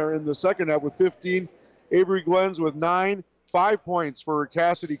 run there in the second half with 15. Avery Glenn's with 9, 5 points for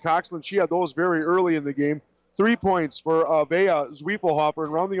Cassidy Coxland. She had those very early in the game. 3 points for Bea Zwiefelhofer,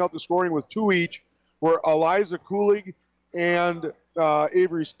 and rounding out the scoring with 2 each were Eliza Kulig and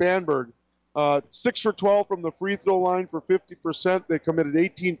Avery Spanberg. 6 for 12 from the free throw line for 50%. They committed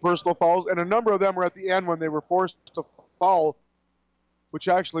 18 personal fouls, and a number of them were at the end when they were forced to foul, which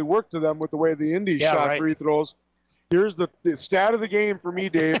actually worked to them with the way the Indies shot free throws. Here's the stat of the game for me,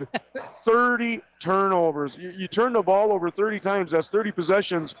 Dave. 30 turnovers. You turn the ball over 30 times. That's 30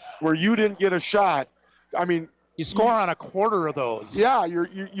 possessions where you didn't get a shot. I mean, you score on a quarter of those. Yeah,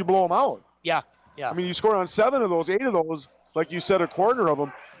 you blow them out. Yeah. I mean, you score on 7 of those, 8 of those, like you said, a quarter of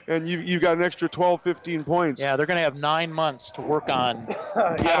them, and you got an extra 12, 15 points. Yeah, they're going to have 9 months to work on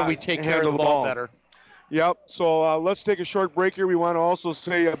how do we take care of the ball better. Yep. So let's take a short break here. We want to also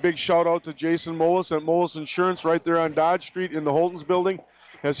say a big shout out to Jason Mullis at Mullis Insurance right there on Dodge Street in the Holton's building,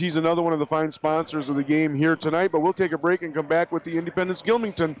 as he's another one of the fine sponsors of the game here tonight. But we'll take a break and come back with the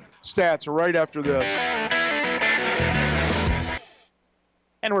Independence-Gilmanton stats right after this.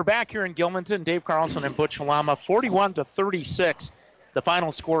 And we're back here in Gilmanton. Dave Carlson and Butch Lama, 41-36. The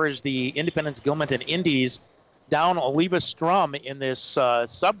final score is the Independence-Gilmanton Indies down Eleva-Strum in this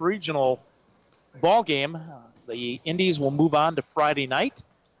sub-regional ball game. The Indies will move on to Friday night.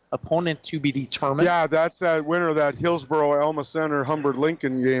 Opponent to be determined. Yeah, that's that winner of that Hillsboro, Alma Center, Humbert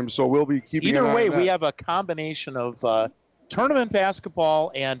Lincoln game. So we'll be keeping either an eye way. on that. We have a combination of tournament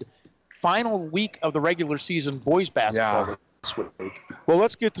basketball and final week of the regular season boys basketball this week. Well,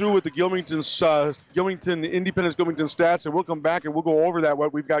 let's get through with the Gilmanton Independence-Gilmanton stats, and we'll come back and we'll go over that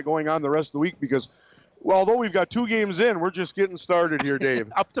what we've got going on the rest of the week because. Well, although we've got 2 games in, we're just getting started here,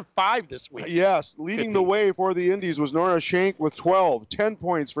 Dave. Up to 5 this week. Yes, leading the way for the Indies was Nora Shank with 12, 10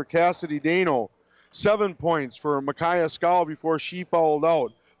 points for Cassidy Dano, 7 points for Micaiah Scow before she fouled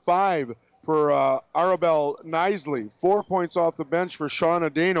out, 5 for Arabelle Nisley, 4 points off the bench for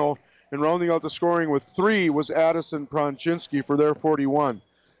Shauna Dano, and rounding out the scoring with 3 was Addison Pronczynski for their 41.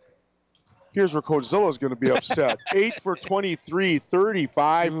 Here's where Coach Zillow is going to be upset. 8 for 23,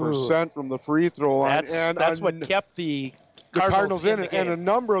 35% from the free throw line. That's what kept the Cardinals in it, and a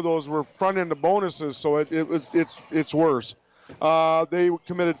number of those were front-end bonuses, so it's worse. They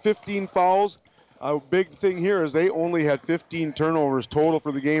committed 15 fouls. A big thing here is they only had 15 turnovers total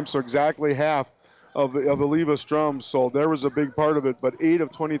for the game, so exactly half of Eleva-Strum. So there was a big part of it, but 8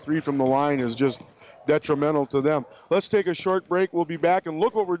 of 23 from the line is just detrimental to them. Let's take a short break. We'll be back and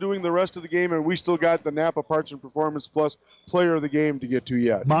look what we're doing the rest of the game, and we still got the Napa Parts and Performance Plus player of the game to get to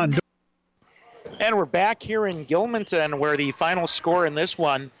yet. And we're back here in Gilmanton where the final score in this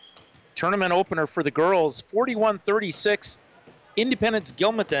one, tournament opener for the girls, 41-36,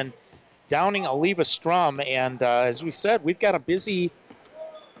 Independence-Gilmanton downing Eleva-Strum. And as we said, we've got a busy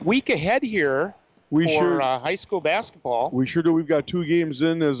week ahead here. For high school basketball. We sure do. We've got 2 games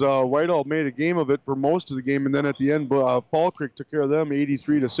in as Whitehall made a game of it for most of the game, and then at the end, Fall Creek took care of them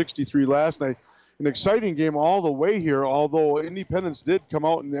 83-63 last night. An exciting game all the way here, although Independence did come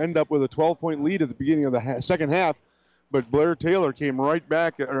out and end up with a 12-point lead at the beginning of the second half, but Blair Taylor came right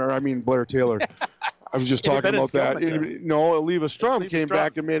back. Blair Taylor. I was just talking about that. Eleva-Strum came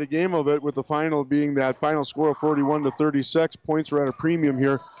back and made a game of it with the final being that final score of 41-36. Points are at a premium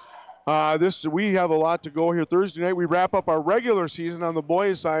here. We have a lot to go here. Thursday night, we wrap up our regular season on the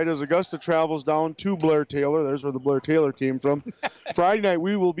boys' side as Augusta travels down to Blair Taylor. There's where the Blair Taylor came from. Friday night,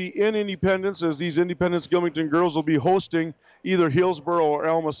 we will be in Independence as these Independence-Gilmanton girls will be hosting either Hillsboro or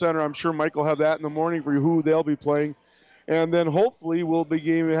Alma Center. I'm sure Mike will have that in the morning for who they'll be playing. And then hopefully we'll be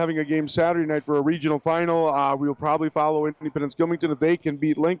having a game Saturday night for a regional final. We'll probably follow Independence-Gilmanton if they can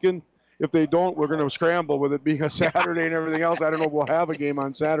beat Lincoln. If they don't, we're going to scramble with it being a Saturday and everything else. I don't know if we'll have a game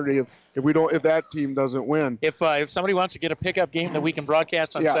on Saturday if that team doesn't win. If somebody wants to get a pickup game that we can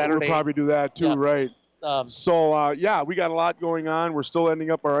broadcast on Saturday. We'll probably do that too, right? We got a lot going on. We're still ending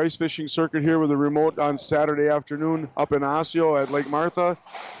up our ice fishing circuit here with a remote on Saturday afternoon up in Osseo at Lake Martha.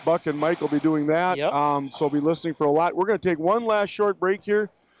 Buck and Mike will be doing that. Yep. So be listening for a lot. We're going to take one last short break here.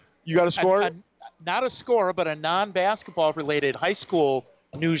 You got a score? Not a score, but a non-basketball related high school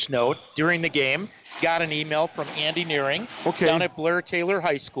news note during the game. Got an email from Andy Nearing down at Blair Taylor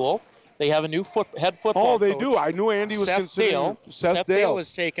High School. They have a new head football coach. Oh, they do. I knew Andy was considering. Seth Dale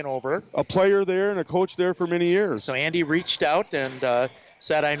has taken over. A player there and a coach there for many years. So Andy reached out and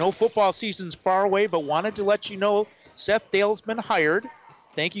said, I know football season's far away, but wanted to let you know Seth Dale's been hired.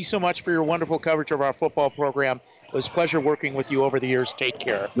 Thank you so much for your wonderful coverage of our football program. It was a pleasure working with you over the years. Take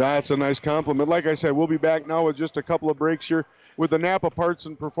care. That's a nice compliment. Like I said, we'll be back now with just a couple of breaks here with the Napa Parts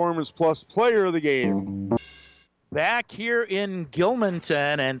and Performance Plus player of the game. Back here in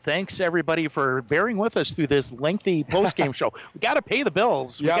Gilmanton, and thanks everybody for bearing with us through this lengthy post-game show. We got to pay the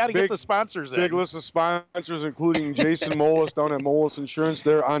bills. We got to get the sponsors in. Big list of sponsors, including Jason Molis down at Molis Insurance.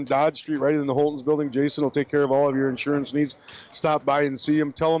 They're on Dodge Street, right in the Holton's building. Jason will take care of all of your insurance needs. Stop by and see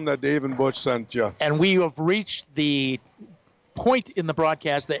him. Tell him that Dave and Butch sent you. And we have reached the point in the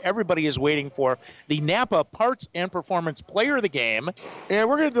broadcast that everybody is waiting for, the Napa Parts and Performance Player of the Game. And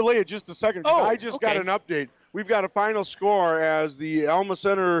we're going to delay it just a second. I just got an update. We've got a final score as the Alma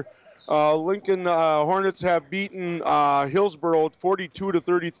Center Lincoln Hornets have beaten Hillsboro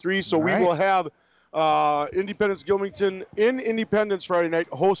 42-33. So we will have Independence Gilmanton in Independence Friday night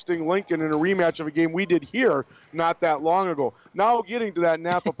hosting Lincoln in a rematch of a game we did here not that long ago. Now getting to that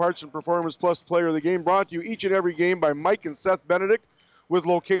Napa Parts and Performance Plus Player of the Game, brought to you each and every game by Mike and Seth Benedict with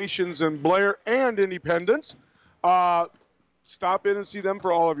locations in Blair and Independence. Stop in and see them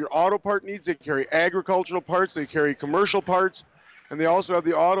for all of your auto part needs. They carry agricultural parts. They carry commercial parts. And they also have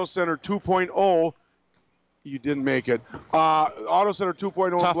the Auto Center 2.0. You didn't make it. Auto Center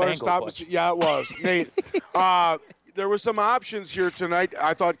 2.0. Tough Blair, angle, stop. Butch. Yeah, it was. Nate, there were some options here tonight.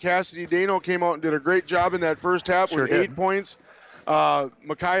 I thought Cassidy Dano came out and did a great job in that first half with 8 points.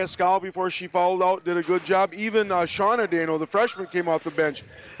 Micaiah Scowl, before she fouled out, did a good job. Even Shauna Dano, the freshman, came off the bench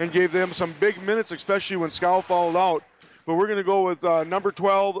and gave them some big minutes, especially when Scowl fouled out. But we're going to go with number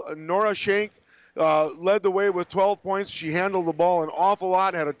 12, Nora Shank, led the way with 12 points. She handled the ball an awful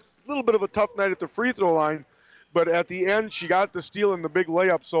lot, had a little bit of a tough night at the free throw line, but at the end she got the steal and the big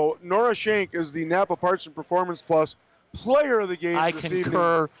layup. So Nora Shank is the Napa Parts and Performance Plus Player of the Game this evening. I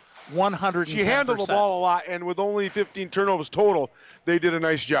concur 110%. She handled the ball a lot, and with only 15 turnovers total, they did a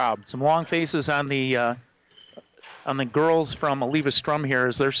nice job. Some long faces on the girls from Eleva-Strum here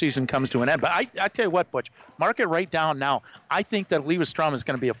as their season comes to an end. But I tell you what, Butch, mark it right down now. I think that Eleva-Strum is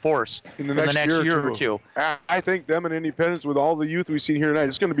going to be a force in the next year or two. I think them and Independence, with all the youth we've seen here tonight,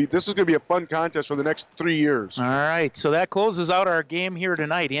 this is going to be a fun contest for the next 3 years. All right, so that closes out our game here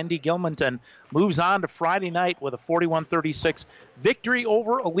tonight. Indee-Gilmanton moves on to Friday night with a 41-36 victory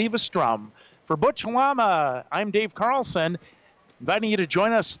over Eleva-Strum. For Butch Halama, I'm Dave Carlson, inviting you to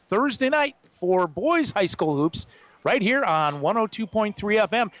join us Thursday night for boys high school hoops right here on 102.3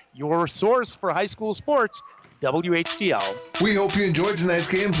 FM, your source for high school sports, WHTL. We hope you enjoyed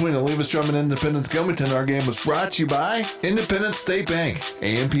tonight's game between Eleva-Strum and Independence Gilmanton. Our game was brought to you by Independence State Bank,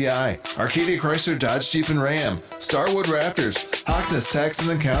 AMPI, Arcadia Chrysler Dodge Jeep and Ram, Starwood Raptors, Hockness Tax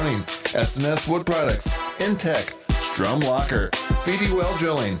and Accounting, S&S Wood Products, Intech, Strum Locker, Feedy Well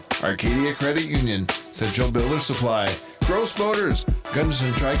Drilling, Arcadia Credit Union, Central Builder Supply, Gross Motors,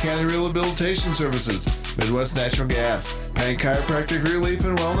 Gunderson Tri-County Rehabilitation Services, Midwest Natural Gas, Pank Chiropractic Relief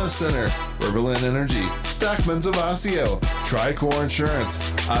and Wellness Center, Riverland Energy, Stockman's of Osseo, Tri-Core Insurance,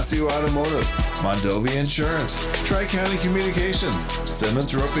 Osseo Automotive, Mondovi Insurance, Tri-County Communications,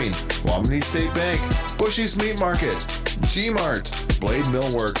 Simmons Roofing, Wamedy State Bank, Bushy's Meat Market, G-Mart, Blade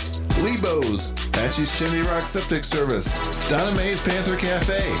Millworks, Lebo's, Patchy's Chimney Rock Septic Service, Donna Mae's Panther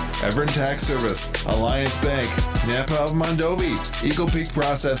Cafe, Everett Tax Service, Alliance Bank, Napa of Mondovi, Eagle Peak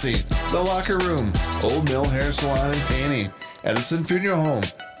Processing, The Locker Room, Old Mill Hair Salon and Tanning, Edison Funeral Home,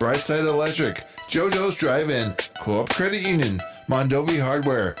 Brightside Electric, JoJo's Drive-In, Co-op Credit Union, Mondovi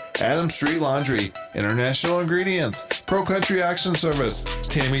Hardware, Adams Street Laundry, International Ingredients, Pro Country Auction Service,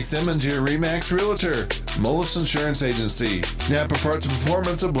 Tammy Simmons, your RE/MAX Realtor, Molis Insurance Agency, Napa Parts and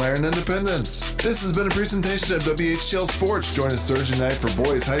Performance of Blair and Independence. This has been a presentation of WHTL Sports. Join us Thursday night for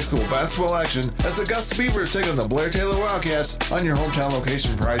boys high school basketball action as the Augusta Beavers take on the Blair Taylor Wildcats on your hometown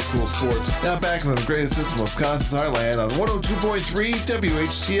location for high school sports. Now back in the greatest hits of Wisconsin's heartland on 102.3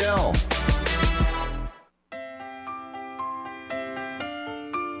 WHTL.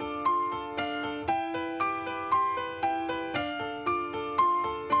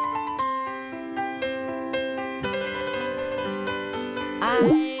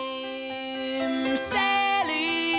 I